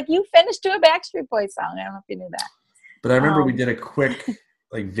I was like, you finished to a Backstreet Boys song. I don't know if you knew that. But I remember we did a quick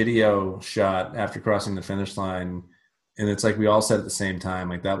like video shot after crossing the finish line, and it's like we all said at the same time,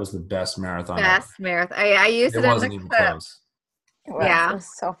 like that was the best marathon ever. Best marathon. I used It it wasn't in even the clip. close. It was, Yeah. It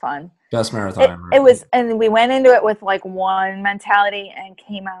was so fun. Best marathon ever. It was, and we went into it with like one mentality and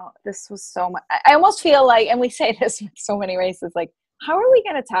came out. This was so much. I almost feel like, and we say this with so many races, like, how are we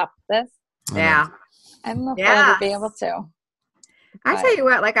going to top this? I know. Yeah. I don't know if we'll ever be able to. I tell you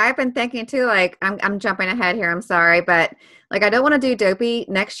what, like I've been thinking too, like I'm jumping ahead here, I'm sorry, but like I don't want to do Dopey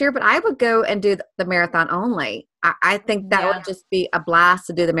next year, but I would go and do the marathon only. I think that would just be a blast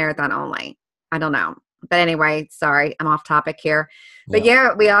to do the marathon only. I don't know. But anyway, sorry, I'm off topic here. But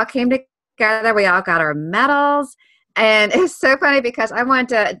yeah, we all came together, we all got our medals. And it was so funny because I wanted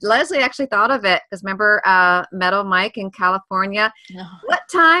to, Leslie actually thought of it because remember Medal Mike in California? No. What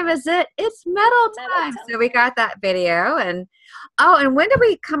time is it? It's medal time. So we got that video. And and when did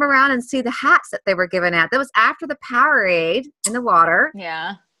we come around and see the hats that they were giving out? That was after the Powerade in the water.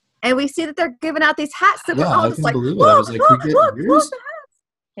 Yeah. And we see that they're giving out these hats. So we're Yeah, all I just couldn't like, believe it. I was like, we get yours?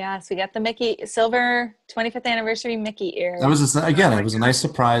 Yes, we got the Mickey silver 25th anniversary Mickey ear. That was just, again, it was a nice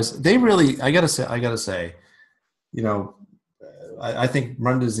surprise. They really, I gotta say, you know, I think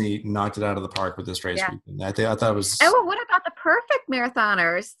Run Disney knocked it out of the park with this race weekend. I thought it was. And well, what about the perfect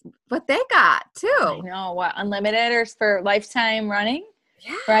marathoners? What they got I too? know, what, unlimited or for lifetime running?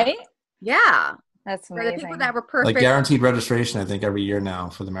 Yeah. Right? Yeah. That's For amazing. the people that were perfect. Like guaranteed registration, I think, every year now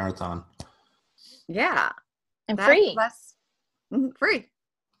for the marathon. Yeah. And free. Free.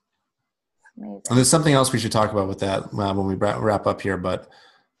 Amazing. And there's something else we should talk about with that when we wrap up here. But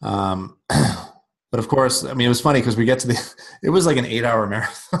of course, I mean, it was funny because we get to it was like an 8-hour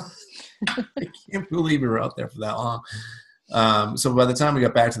marathon. I can't believe we were out there for that long. So by the time we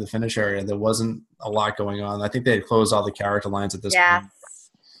got back to the finish area, there wasn't a lot going on. I think they had closed all the character lines at this point.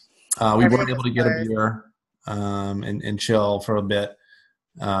 We weren't able to get a beer and chill for a bit.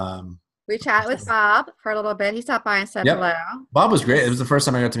 We chatted with Bob for a little bit. He stopped by and said hello. Bob was great. It was the first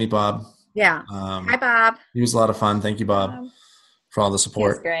time I got to meet Bob. Yeah. Hi, Bob. He was a lot of fun. Thank you, Bob, for all the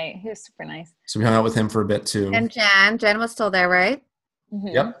support. He was great. He was super nice. So we hung out with him for a bit too. And Jen was still there, right? Mm-hmm.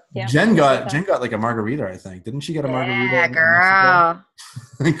 Yep. Yeah. Jen got like a margarita, I think. Didn't she get a margarita? Yeah, girl.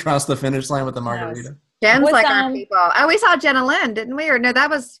 Across the finish line with the margarita. Jen's like our people. Oh, we saw Jenna Lynn, didn't we? Or no, that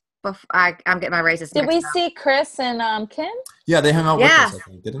was before. I'm getting my races. Did we see Chris and Kim? Yeah, they hung out with us, I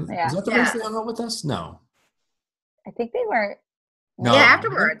think, didn't they? Yeah. Was that the race they hung out with us? No. I think they were. No. Yeah,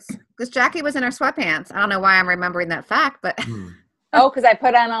 afterwards. Because Jackie was in her sweatpants. I don't know why I'm remembering that fact, but. Oh, because I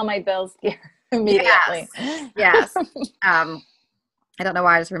put on all my Bills gear immediately. Yes. I don't know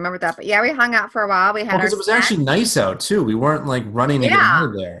why I just remembered that. But yeah, we hung out for a while. We had because it was actually nice out too. We weren't like running to get out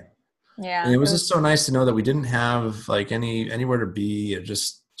of there. Yeah. And it was just so nice to know that we didn't have like anywhere to be or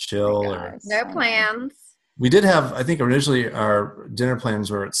just chill or no plans. We did have, I think originally our dinner plans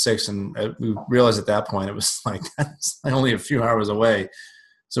were at 6 and we realized at that point it was like that's only a few hours away.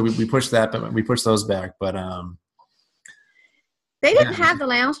 So we pushed that, but we pushed those back. But they didn't have the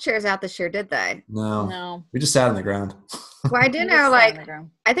lounge chairs out this year, did they? No. We just sat on the ground. Well, I do know, like,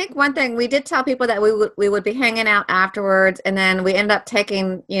 I think one thing we did tell people that we would be hanging out afterwards, and then we ended up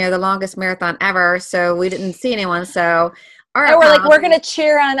taking, the longest marathon ever, so we didn't see anyone. So we're like, we're going to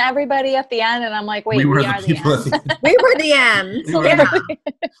cheer on everybody at the end, and I'm like, wait, we are the end. We were the end.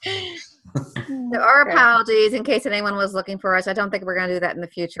 So our apologies in case anyone was looking for us. I don't think we're going to do that in the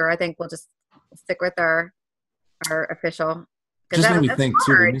future. I think we'll just stick with our official. Just made me think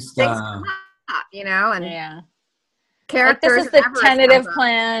too. We missed, and characters. Like, this is the tentative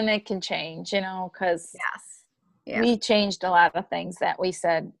plan. It can change, because we changed a lot of things that we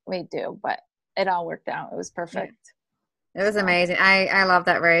said we'd do, but it all worked out. It was perfect. It was amazing. I love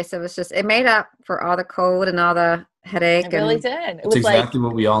that race. It made up for all the cold and all the headache. It really did. It's exactly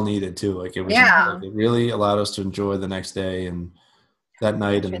what we all needed too. Like it was, it really allowed us to enjoy the next day and that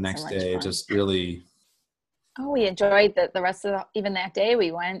night and the next day. Just really. Oh, we enjoyed the rest of even that day.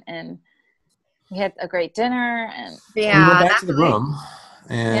 We went and we had a great dinner and we went back to the room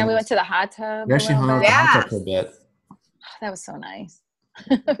and we went to the hot tub. We actually hung out in the hot tub for a bit. Oh, that was so nice.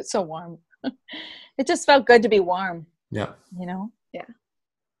 It was so warm. It just felt good to be warm. Yeah. Yeah.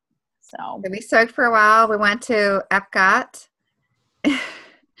 So we soaked for a while. We went to Epcot. And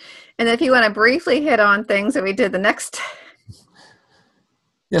if you want to briefly hit on things that we did the next.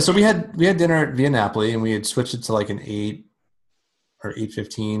 Yeah, so we had dinner at Via Napoli and we had switched it to like an 8 or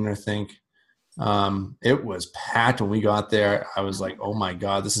 8:15, I think. It was packed when we got there. I was like, oh my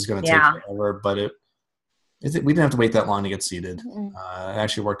God, this is going to take Yeah. forever. But we didn't have to wait that long to get seated. Mm-mm. It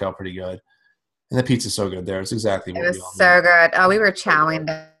actually worked out pretty good. And the pizza's so good there. It's exactly It what we was all so need. good. Oh, we were chowing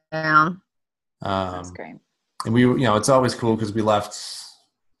down. That's great. And we, it's always cool because we left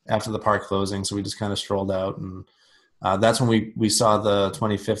after the park closing. So we just kind of strolled out, and that's when we saw the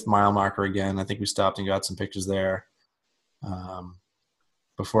 25th mile marker again. I think we stopped and got some pictures there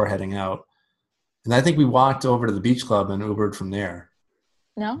before heading out. And I think we walked over to the beach club and Ubered from there.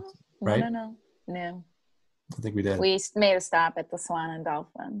 No, right? No. I think we did. We made a stop at the Swan and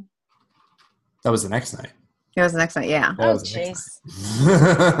Dolphin. That was the next night. It was the next night, yeah. Oh, jeez.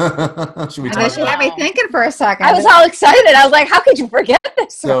 Should we And talk then she about had me thinking for a second. I was all excited. I was like, how could you forget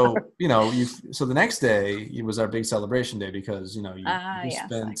this? So, so the next day it was our big celebration day because, you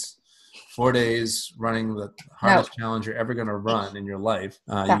spent 4 days running the hardest challenge you're ever going to run in your life.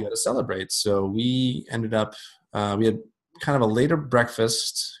 You got to celebrate. So we ended up, we had kind of a later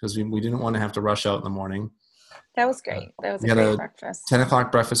breakfast because we didn't want to have to rush out in the morning. That was great. That was a great breakfast. 10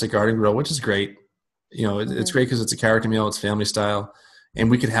 o'clock breakfast at Garden Grill, which is great. It's great because it's a character meal, it's family style, and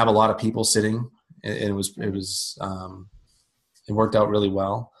we could have a lot of people sitting, and it worked out really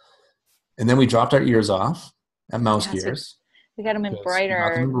well. And then we dropped our ears off at Mouse Gears. We got them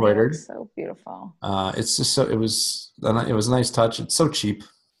embroidered. So beautiful. It's just it was a nice touch. It's so cheap.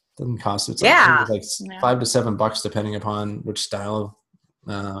 Doesn't cost. It's like $5 to $7 depending upon which style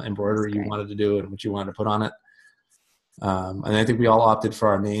of embroidery you wanted to do and what you wanted to put on it. And I think we all opted for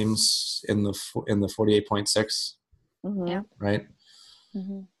our names in the 48.6, right?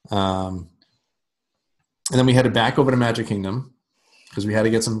 Mm-hmm. And then we headed back over to Magic Kingdom because we had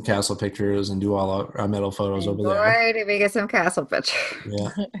to get some castle pictures and do all our medal photos over there. Boy, did we get some castle pictures. Yeah.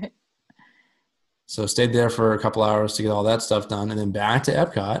 So stayed there for a couple hours to get all that stuff done, and then back to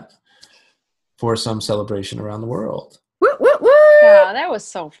Epcot for some celebration around the world. Woo, woo, woo! Yeah, that was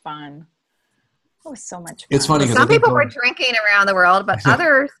so fun. It was so much fun. It's funny because some people were drinking around the world, but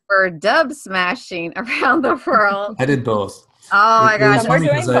others were dub smashing around the world. I did both. Oh my gosh, we're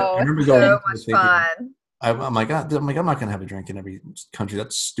doing both. I remember going so much fun. I'm like, I'm not going to have a drink in every country.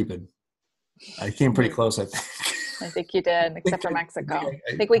 That's stupid. I came pretty close, I think. I think you did, except for Mexico.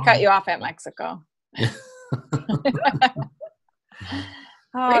 I think we cut you off at Mexico.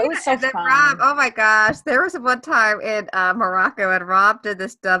 Oh, it was so fun. Rob, oh my gosh. There was one time in Morocco and Rob did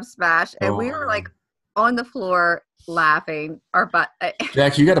this dub smash and we were like on the floor laughing our butt.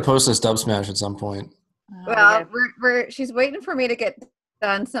 Jack, you got to post this dub smash at some point. Well, she's waiting for me to get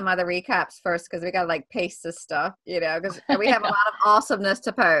done some other recaps first because we got to like paste this stuff, because we have a lot of awesomeness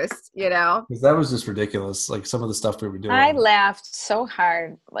to post, Because that was just ridiculous. Like some of the stuff we were doing. I laughed so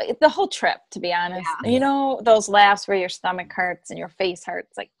hard, like the whole trip, to be honest. Yeah. Those laughs where your stomach hurts and your face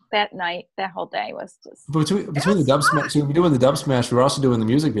hurts. Like that night, that whole day was just. Between the dub smash, we were doing the dub smash. We were also doing the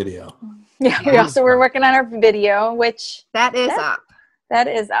music video. Yeah, we also were working on our video, which that is up. That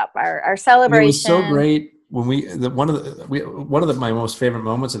is up. Our celebration. It was so great. When one of my most favorite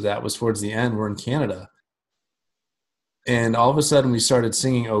moments of that was towards the end. We're in Canada, and all of a sudden we started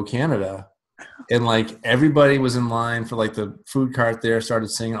singing "Oh Canada," and like everybody was in line for like the food cart there started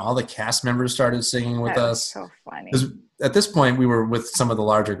singing. All the cast members started singing with us. So funny. At this point, we were with some of the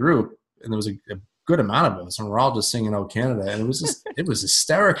larger group, and there was a good amount of us, and we're all just singing "Oh Canada," and it was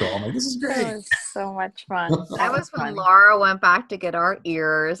hysterical. I'm like, this is great. It was so much fun. That was when Laura went back to get our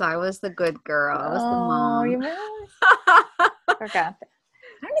ears. I was the good girl. I was the mom. You forgot that.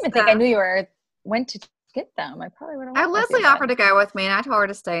 I don't even think I knew went to get them. I probably would have. Leslie offered to go with me, and I told her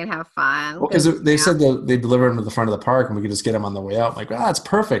to stay and have fun. Well, because they said they delivered them to the front of the park, and we could just get them on the way out. I'm like, it's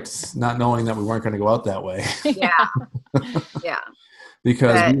perfect. Not knowing that we weren't going to go out that way. Yeah. Yeah.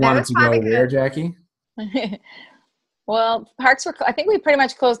 Because we wanted to go where, Jackie? Well, parks were. I think we pretty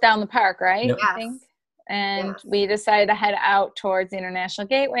much closed down the park, right? Yep. I think. And we decided to head out towards the International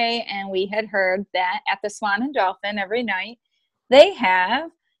Gateway, and we had heard that at the Swan and Dolphin every night they have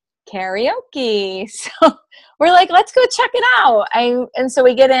karaoke. So we're like, let's go check it out. And so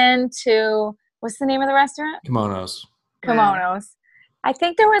we get into, what's the name of the restaurant? Kimonos. I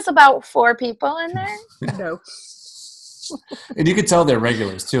think there was about 4 people in there. No. And you could tell they're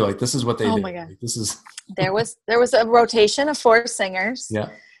regulars too. Like this is what they do. Oh my God. Like, this is. There was a rotation of 4 singers. Yeah.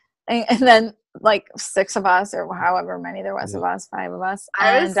 And then like 6 of us, or however many there was of us, 5 of us.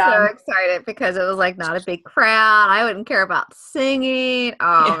 I was so excited because it was like not a big crowd. I wouldn't care about singing.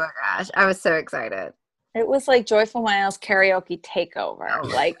 Oh my gosh. I was so excited. It was like Joyful Miles karaoke takeover.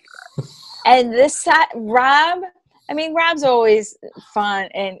 Like, and this set, Rob's always fun,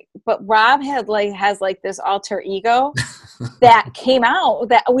 but Rob has this alter ego that came out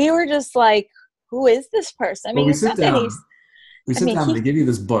that we were just like, who is this person? I mean, it's not that we sit down and they give you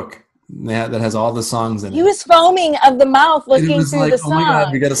this book that has all the songs in it. He was foaming of the mouth And it looking was through like, the oh song. my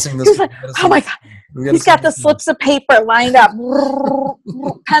God, we got to sing this. He was like, oh my God. He's got the slips of paper lined up.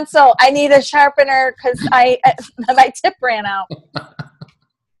 Pencil. I need a sharpener because my tip ran out.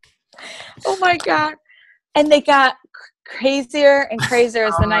 Oh my God. And they got crazier and crazier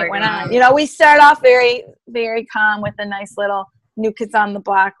as the night went on. You know, we start off very, very calm with a nice little New Kids on the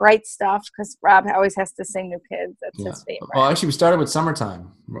Block, Right Stuff, because Rob always has to sing New Kids. That's his favorite. Well, actually, we started with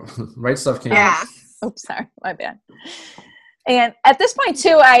Summertime. Right Stuff came out. Oops, sorry. My bad. And at this point,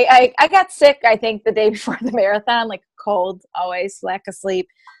 too, I got sick, I think, the day before the marathon, like cold, always, lack of sleep.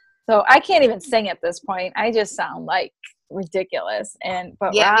 So I can't even sing at this point. I just sound like ridiculous.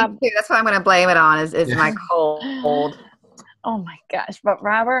 But Rob, me too. That's what I'm going to blame it on is my cold. Oh my gosh. But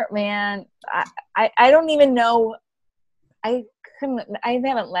Robert, man, I don't even know. I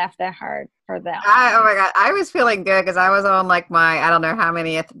haven't laughed that hard for that. Oh my God. I was feeling good because I was on like my, I don't know how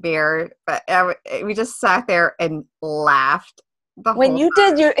many beer, but we just sat there and laughed. When you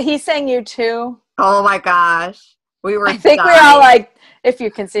did, he sang you too. Oh my gosh. We were I think we're all like, if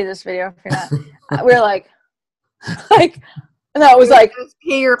you can see this video, if you're not, we're like, no, it was like,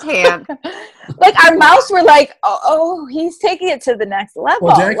 pee your pants. Like our mouths were like, oh, he's taking it to the next level.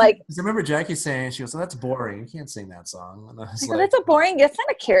 Well, Jackie, like, I remember Jackie saying, she goes, "Oh, that's boring. You can't sing that song." And I was like, that's a boring. It's not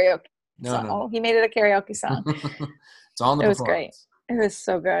a karaoke song. No. He made it a karaoke song. It's all in the It was great. It was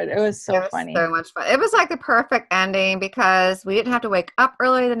so good. It was so funny. So much fun. It was like the perfect ending because we didn't have to wake up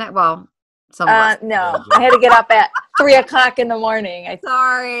early the night. Well, some of us. No, I had to get up at 3:00 in the morning.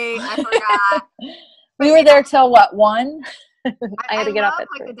 Sorry, I forgot. We were there till what, 1? I had to get up at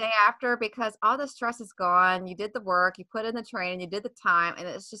 3. The day after because all the stress is gone. You did the work, you put in the training, you did the time, and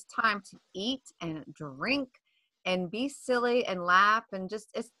it's just time to eat and drink and be silly and laugh and just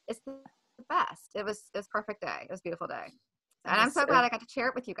it's the best. It was perfect day. It was a beautiful day. And I'm so glad I got to share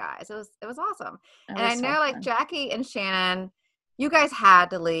it with you guys. It was awesome. And I know like Jackie and Shannon, you guys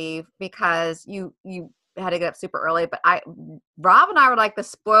had to leave because you had to get up super early, but Rob and I were like the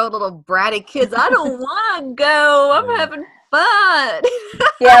spoiled little bratty kids. I don't want to go. I'm having fun.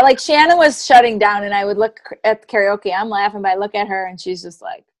 Yeah, like Shannon was shutting down, and I would look at the karaoke. I'm laughing, but I look at her, and she's just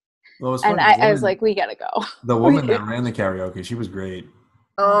like, well, and I was like, we gotta go. The woman that ran the karaoke, she was great.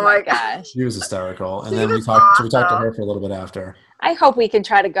 Oh my gosh, she was hysterical. And then we talked to her for a little bit after. I hope we can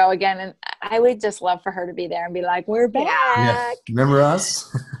try to go again, and I would just love for her to be there and be like, "We're back. Yeah. Remember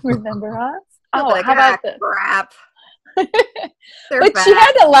us? Remember us? Oh, like, how about this? Crap." But she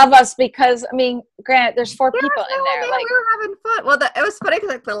had to love us because, I mean, Grant, there's 4 people in there. Like, we were having fun. Well, it was funny because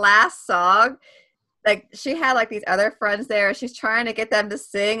like the last song, like she had like these other friends there. She's trying to get them to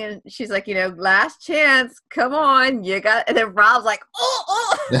sing, and she's like, last chance, come on, you got. And then Rob's like,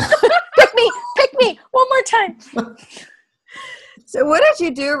 oh. pick me, one more time. So what did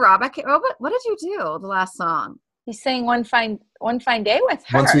you do, Rob? What did you do the last song? He sang One Fine Day with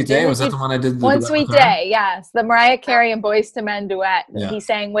her. One Sweet Day? Was that the one I did? One Sweet Day, yes. The Mariah Carey and Boyz II Men duet. Yeah. He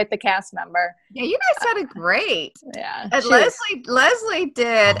sang with the cast member. Yeah, you guys sounded great. Yeah. And Leslie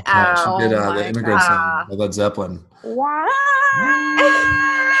did. She did the Immigrant Song by Led Zeppelin. Wow.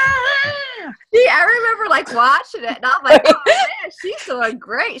 See, I remember like watching it, and I'm like, oh man, she's doing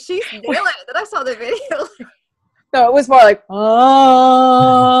great. She's nailing it. Then I saw the video. No, it was more like, oh.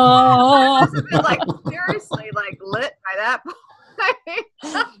 Like seriously, like lit by that point.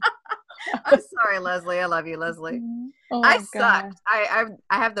 I'm sorry, Leslie. I love you, Leslie. Oh, I sucked. I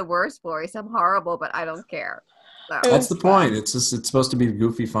have the worst voice. I'm horrible, but I don't care. So. That's the point. It's supposed to be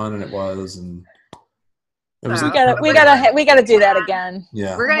goofy fun, and it was. And it was. We gotta do that again.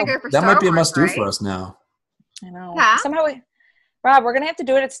 Yeah, we're gonna go for that Star might be a Wars, must-do for us now. I know. Yeah. Somehow Rob, we're going to have to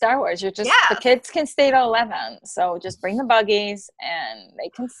do it at Star Wars. The kids can stay till 11. So just bring the buggies and they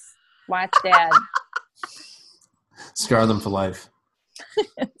can watch Dad. Scar them for life.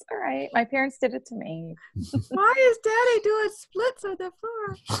 It's all right. My parents did it to me. Why is Daddy doing splits on the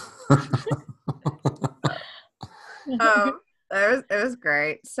floor? It was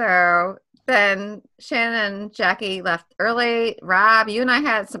great. So then Shannon and Jackie left early. Rob, you and I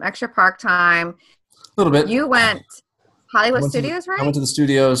had some extra park time. A little bit. You went Hollywood Studios, right? I went to the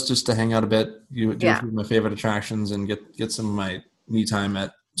studios just to hang out a bit. Do my favorite attractions and get some of my me time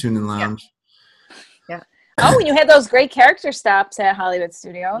at Tune In Lounge. Yeah. Oh, and you had those great character stops at Hollywood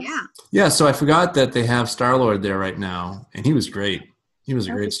Studios. Yeah. Yeah, so I forgot that they have Star-Lord there right now, and he was great. He was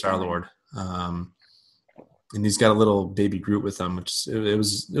a great Star-Lord. And he's got a little baby Groot with him, which it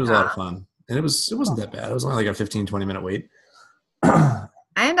was a lot of fun. And it wasn't that bad. It was only like a 15-20 minute wait.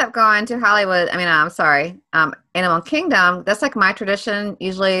 I end up going to Hollywood. I mean, I'm sorry, Animal Kingdom. That's like my tradition.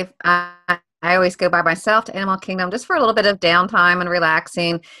 Usually, I always go by myself to Animal Kingdom just for a little bit of downtime and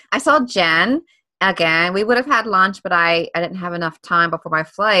relaxing. I saw Jen again. We would have had lunch, but I didn't have enough time before my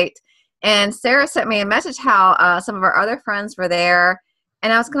flight. And Sarah sent me a message how some of our other friends were there.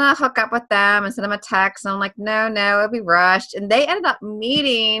 And I was going to hook up with them and send them a text. And I'm like, no, it'll be rushed. And they ended up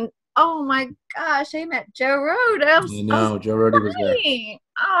meeting. Oh my gosh, they met Joe Road. I know, Joe Rody was there.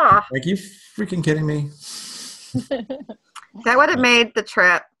 Oh. Like, you freaking kidding me? That would have made the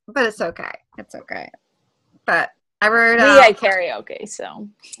trip, but it's okay. It's okay. But I wrote We had karaoke, so.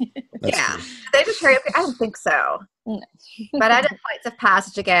 Yeah. They did karaoke? I don't think so. No. But I did Flights of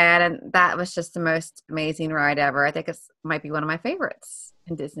Passage again, and that was just the most amazing ride ever. I think it might be one of my favorites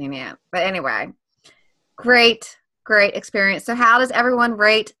in Disneyland. But anyway, great experience. So how does everyone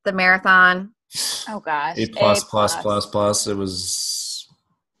rate the marathon? Oh gosh, A+++++. It was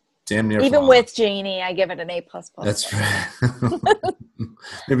damn near. Even with Janie, I give it an A++. That's right.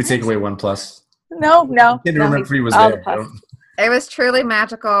 Maybe take away 1+. No. I can't remember if he was there. It was truly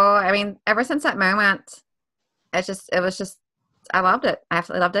magical. I mean, ever since that moment, it was just, I loved it. I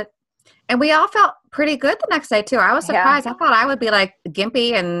absolutely loved it. And we all felt pretty good the next day too. I was surprised. I thought I would be like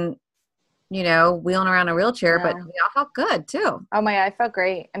gimpy and, wheeling around a wheelchair, but we all felt good too. Oh my God, I felt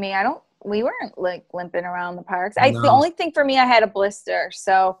great. I mean, we weren't like limping around the parks. The only thing for me, I had a blister.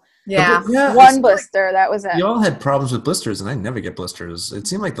 So one blister, that was it. You all had problems with blisters, and I never get blisters. It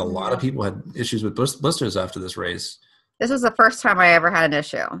seemed like a lot of people had issues with blisters after this race. This was the first time I ever had an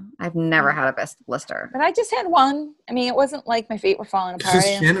issue. I've never had a blister. But I just had one. I mean, it wasn't like my feet were falling apart.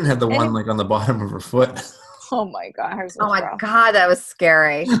 Shannon had the one like on the bottom of her foot. Oh my God. God, that was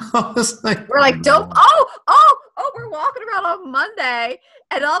scary. We're like, don't. We're walking around on Monday,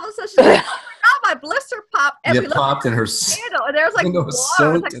 and all of a sudden she's like, oh, my blister popped. And we popped in her sandal, and there was like water.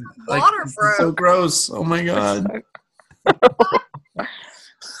 Soaked, it was like water broke. So gross. Oh my God.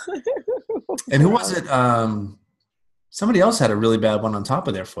 And who was it? Somebody else had a really bad one on top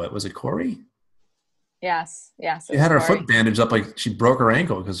of their foot. Was it Corey? Yes. She had her foot bandaged up like she broke her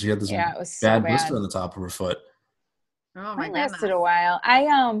ankle because she had this bad blister on the top of her foot. Oh my God! Lasted a while.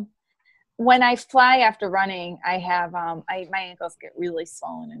 When I fly after running, I have my ankles get really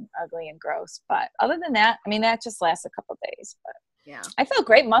swollen and ugly and gross. But other than that, I mean, that just lasts a couple of days. But yeah, I felt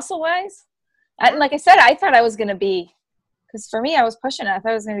great muscle wise. Like I said, I thought I was going to be, because for me, I was pushing it. I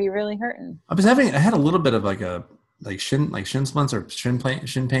thought I was going to be really hurting. I had a little bit of shin splints or shin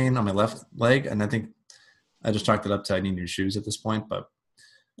pain on my left leg, and I think I just chalked it up to I need new shoes at this point. But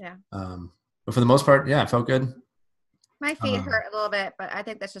yeah, but for the most part, I felt good. My feet hurt a little bit, but I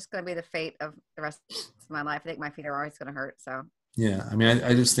think that's just going to be the fate of the rest of my life. I think my feet are always going to hurt. So yeah, I mean,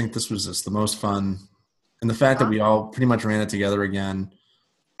 I just think this was just the most fun, and the fact that we all pretty much ran it together again.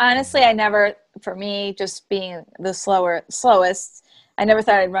 Honestly, for me, just being the slowest, I never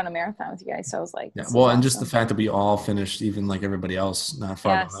thought I'd run a marathon with you guys. So I was like, and awesome. Just the fact that we all finished, even like everybody else, not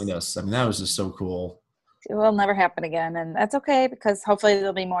far behind us. I mean, that was just so cool. It will never happen again, and that's okay because hopefully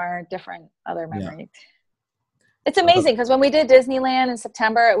there'll be more different other memories. Yeah. It's amazing because when we did Disneyland in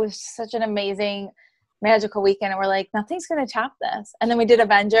September, it was such an amazing, magical weekend, and we're like, nothing's going to top this. And then we did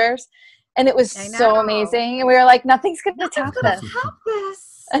Avengers, and it was so amazing, and we were like, nothing's going to top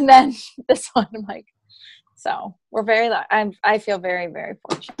this. And then this one, I'm like, so we're very. I feel very, very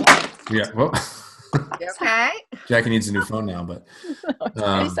fortunate. Yeah. Well. Okay. Jackie needs a new phone now, but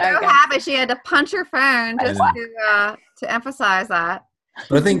she's so happy she had to punch her phone just to emphasize that.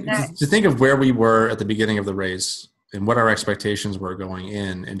 But I think to think of where we were at the beginning of the race and what our expectations were going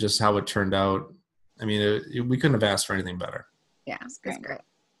in, and just how it turned out. I mean, we couldn't have asked for anything better. Yeah, it's great.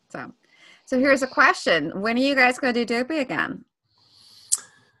 So here's a question: when are you guys going to do Dopey again?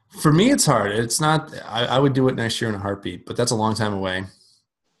 For me, it's hard. It's not. I would do it next year in a heartbeat, but that's a long time away.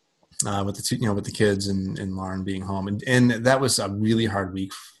 With the kids and Lauren being home, and that was a really hard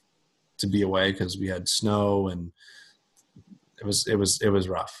week to be away because we had snow and it was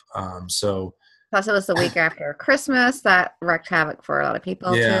rough. Plus it was the week after Christmas that wreaked havoc for a lot of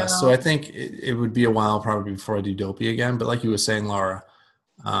people. Yeah, too. So I think it would be a while probably before I do Dopey again. But like you were saying, Laura,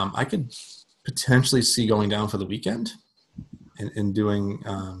 I could potentially see going down for the weekend and doing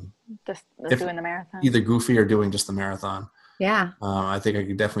doing the marathon, either Goofy or doing just the marathon. Yeah. I think I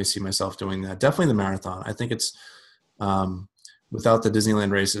could definitely see myself doing that. Definitely the marathon. I think it's without the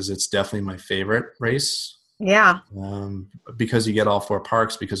Disneyland races, it's definitely my favorite race. Yeah. Because you get all four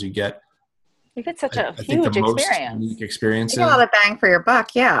parks, because you get such a huge experience. Unique experiences. You get a lot of bang for your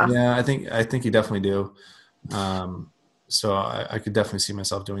buck. Yeah. Yeah, I think you definitely do. So I could definitely see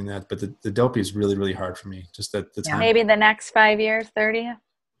myself doing that. But the Dopey is really, really hard for me. Just that the time. Maybe the next 5 years, 30.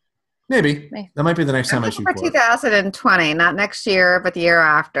 Maybe. That might be the next time I I'm shoot for for it. 2020, not next year, but the year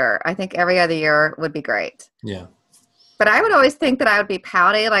after. I think every other year would be great. Yeah. But I would always think that I would be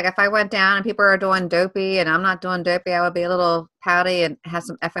pouty. Like if I went down and people are doing dopey and I'm not doing dopey, I would be a little pouty and have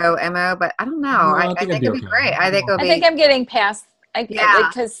some FOMO. But I don't know. No, I I'd think be it'd be okay. great. I think it'll I be. think I'm getting past. Yeah,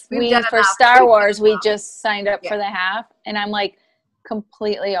 because we've done for enough. Star We've Wars, done we enough. just signed up Yeah. for the half, and I'm like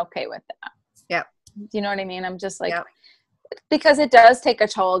completely okay with that. Yep. Do you know what I mean? I'm just like, Yep. because it does take a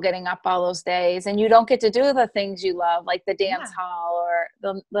toll getting up all those days, and you don't get to do the things you love, like the dance hall or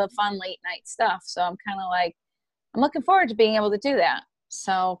the fun late night stuff. So I'm kind of like, I'm looking forward to being able to do that.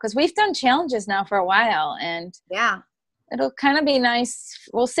 So, because we've done challenges now for a while, and it'll kind of be nice.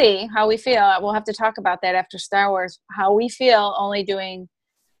 We'll see how we feel. We'll have to talk about that after Star Wars, how we feel only doing,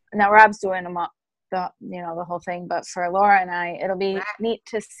 now Rob's doing the whole thing, but for Laura and I, it'll be neat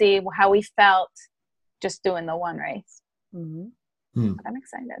to see how we felt just doing the one race. Mm-hmm. I'm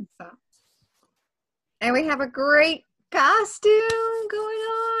excited. And we have a great costume going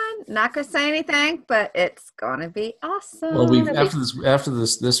on. Not gonna say anything, but it's gonna be awesome. Well, after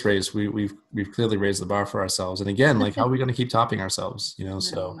this race, we've clearly raised the bar for ourselves. And again, like, how are we going to keep topping ourselves? You know,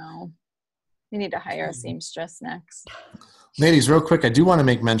 so we need to hire a seamstress next. Ladies, real quick, I do want to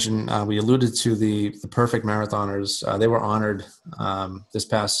make mention. We alluded to the perfect marathoners. They were honored this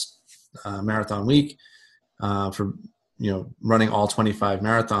past marathon week for running all 25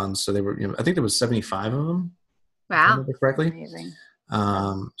 marathons. So they were, I think there was 75 of them. Wow, if I remember correctly. Amazing.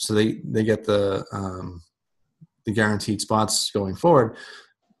 So they get the guaranteed spots going forward.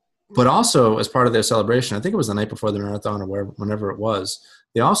 But also, as part of their celebration, I think it was the night before the marathon or whenever it was,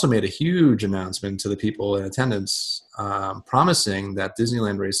 they also made a huge announcement to the people in attendance, promising that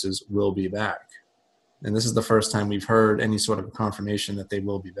Disneyland races will be back. And this is the first time we've heard any sort of confirmation that they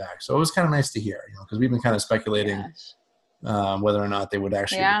will be back. So it was kind of nice to hear, because we've been kind of speculating whether or not they would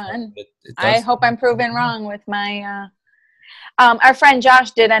actually. Yeah, and I hope I'm proven wrong with my. Our friend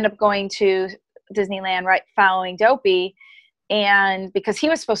Josh did end up going to Disneyland right following Dopey, and because he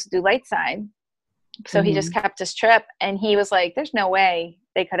was supposed to do Lightside, so he just kept his trip, and he was like, "There's no way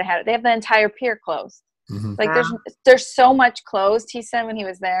they could have had it. They have the entire pier closed. Like there's so much closed." He said when he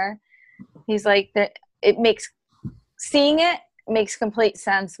was there, he's like that. It makes complete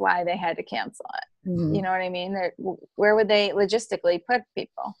sense why they had to cancel it. You know what I mean? Where would they logistically put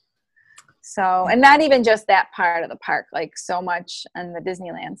people? So, and not even just that part of the park, like so much on the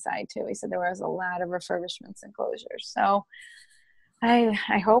Disneyland side too. He said there was a lot of refurbishments and closures. So I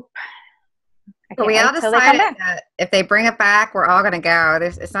hope. But we all decided that if they bring it back, we're all going to go.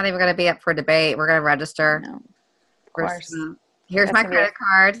 It's not even going to be up for debate. We're going to register. No, of course. Here's my credit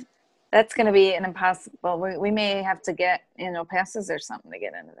card. That's going to be an impossible. We may have to get passes or something to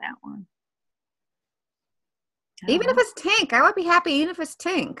get into that one. Even if it's Tink, I would be happy. Even if it's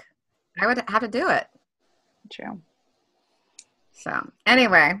Tink, I would have to do it. True. So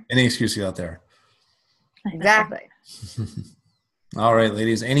anyway, any excuse you out there. Exactly. All right,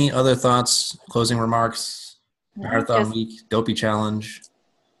 ladies. Any other thoughts? Closing remarks? Marathon week, Dopey challenge.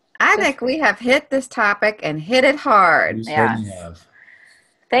 I think we have hit this topic and hit it hard. We certainly have.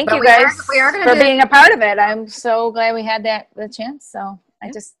 Thank you guys for being a part of it. I'm so glad we had the chance. So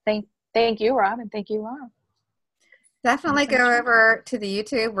I just thank you, Rob, and thank you, Laura. Definitely go over to the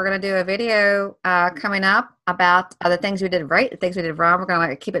YouTube. We're going to do a video coming up about the things we did right, the things we did wrong. We're going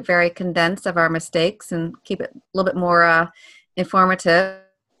to keep it very condensed of our mistakes and keep it a little bit more informative.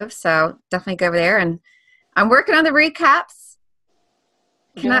 So definitely go over there. And I'm working on the recaps.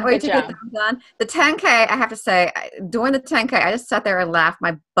 Cannot wait to get them done. The 10K, I have to say, during the 10K, I just sat there and laughed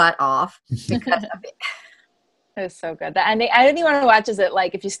my butt off because of it. It was so good. And anyone who watches it,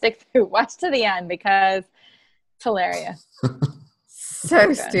 like, if you stick through, watch to the end because it's hilarious.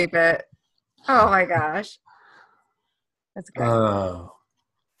 So stupid. Oh my gosh. That's great. All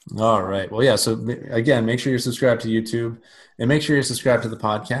right. Well, yeah. So again, make sure you're subscribed to YouTube and make sure you're subscribed to the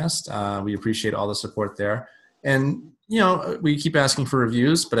podcast. We appreciate all the support there. And, we keep asking for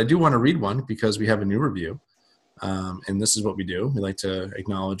reviews, but I do want to read one because we have a new review. And this is what we do. We like to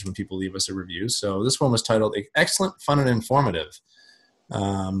acknowledge when people leave us a review. So this one was titled Excellent, Fun, and Informative.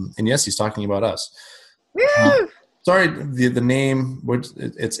 And yes, he's talking about us. Sorry, the name,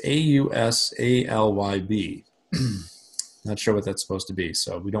 it's AUSALYB. Not sure what that's supposed to be,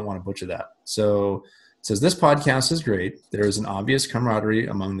 so we don't want to butcher that. So it says, this podcast is great. There is an obvious camaraderie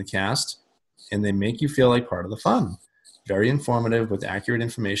among the cast, and they make you feel like part of the fun. Very informative with accurate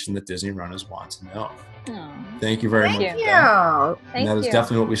information that Disney runners want to know. Aww. Thank you very much. Thank you. And that is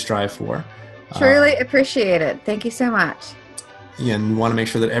definitely what we strive for. Truly appreciate it. Thank you so much. Yeah, and we want to make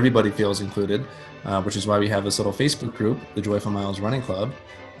sure that everybody feels included, which is why we have this little Facebook group, the Joyful Miles Running Club,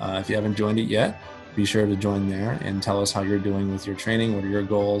 If you haven't joined it yet, be sure to join there and tell us how you're doing with your training. What are your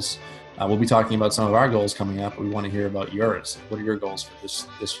goals? We'll be talking about some of our goals coming up. We want to hear about yours. What are your goals for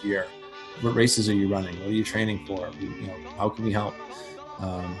this year? What races are you running? What are you training for? How can we help?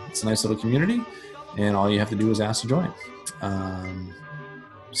 It's a nice little community, and all you have to do is ask to join.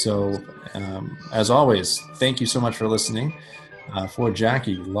 As always, thank you so much for listening. For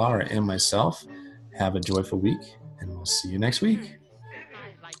Jackie, Laura, and myself, have a joyful week, and we'll see you next week.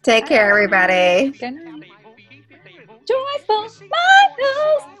 Take care, everybody. Good night. Joyful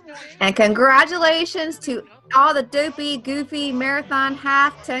Miles. And congratulations to all the dopey, goofy, marathon,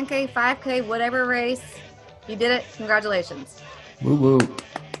 half, 10K, 5K, whatever race. You did it. Congratulations. Woo woo.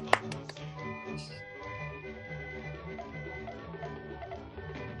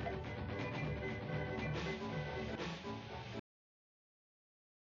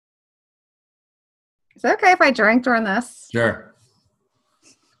 Is it okay if I drink during this? Sure.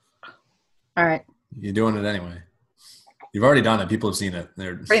 All right. You're doing it anyway. You've already done it. People have seen it.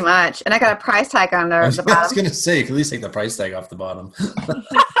 They're pretty much. And I got a price tag on there. I was going to say, at least take the price tag off the bottom.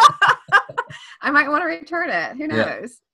 I might want to return it. Who knows? Yeah.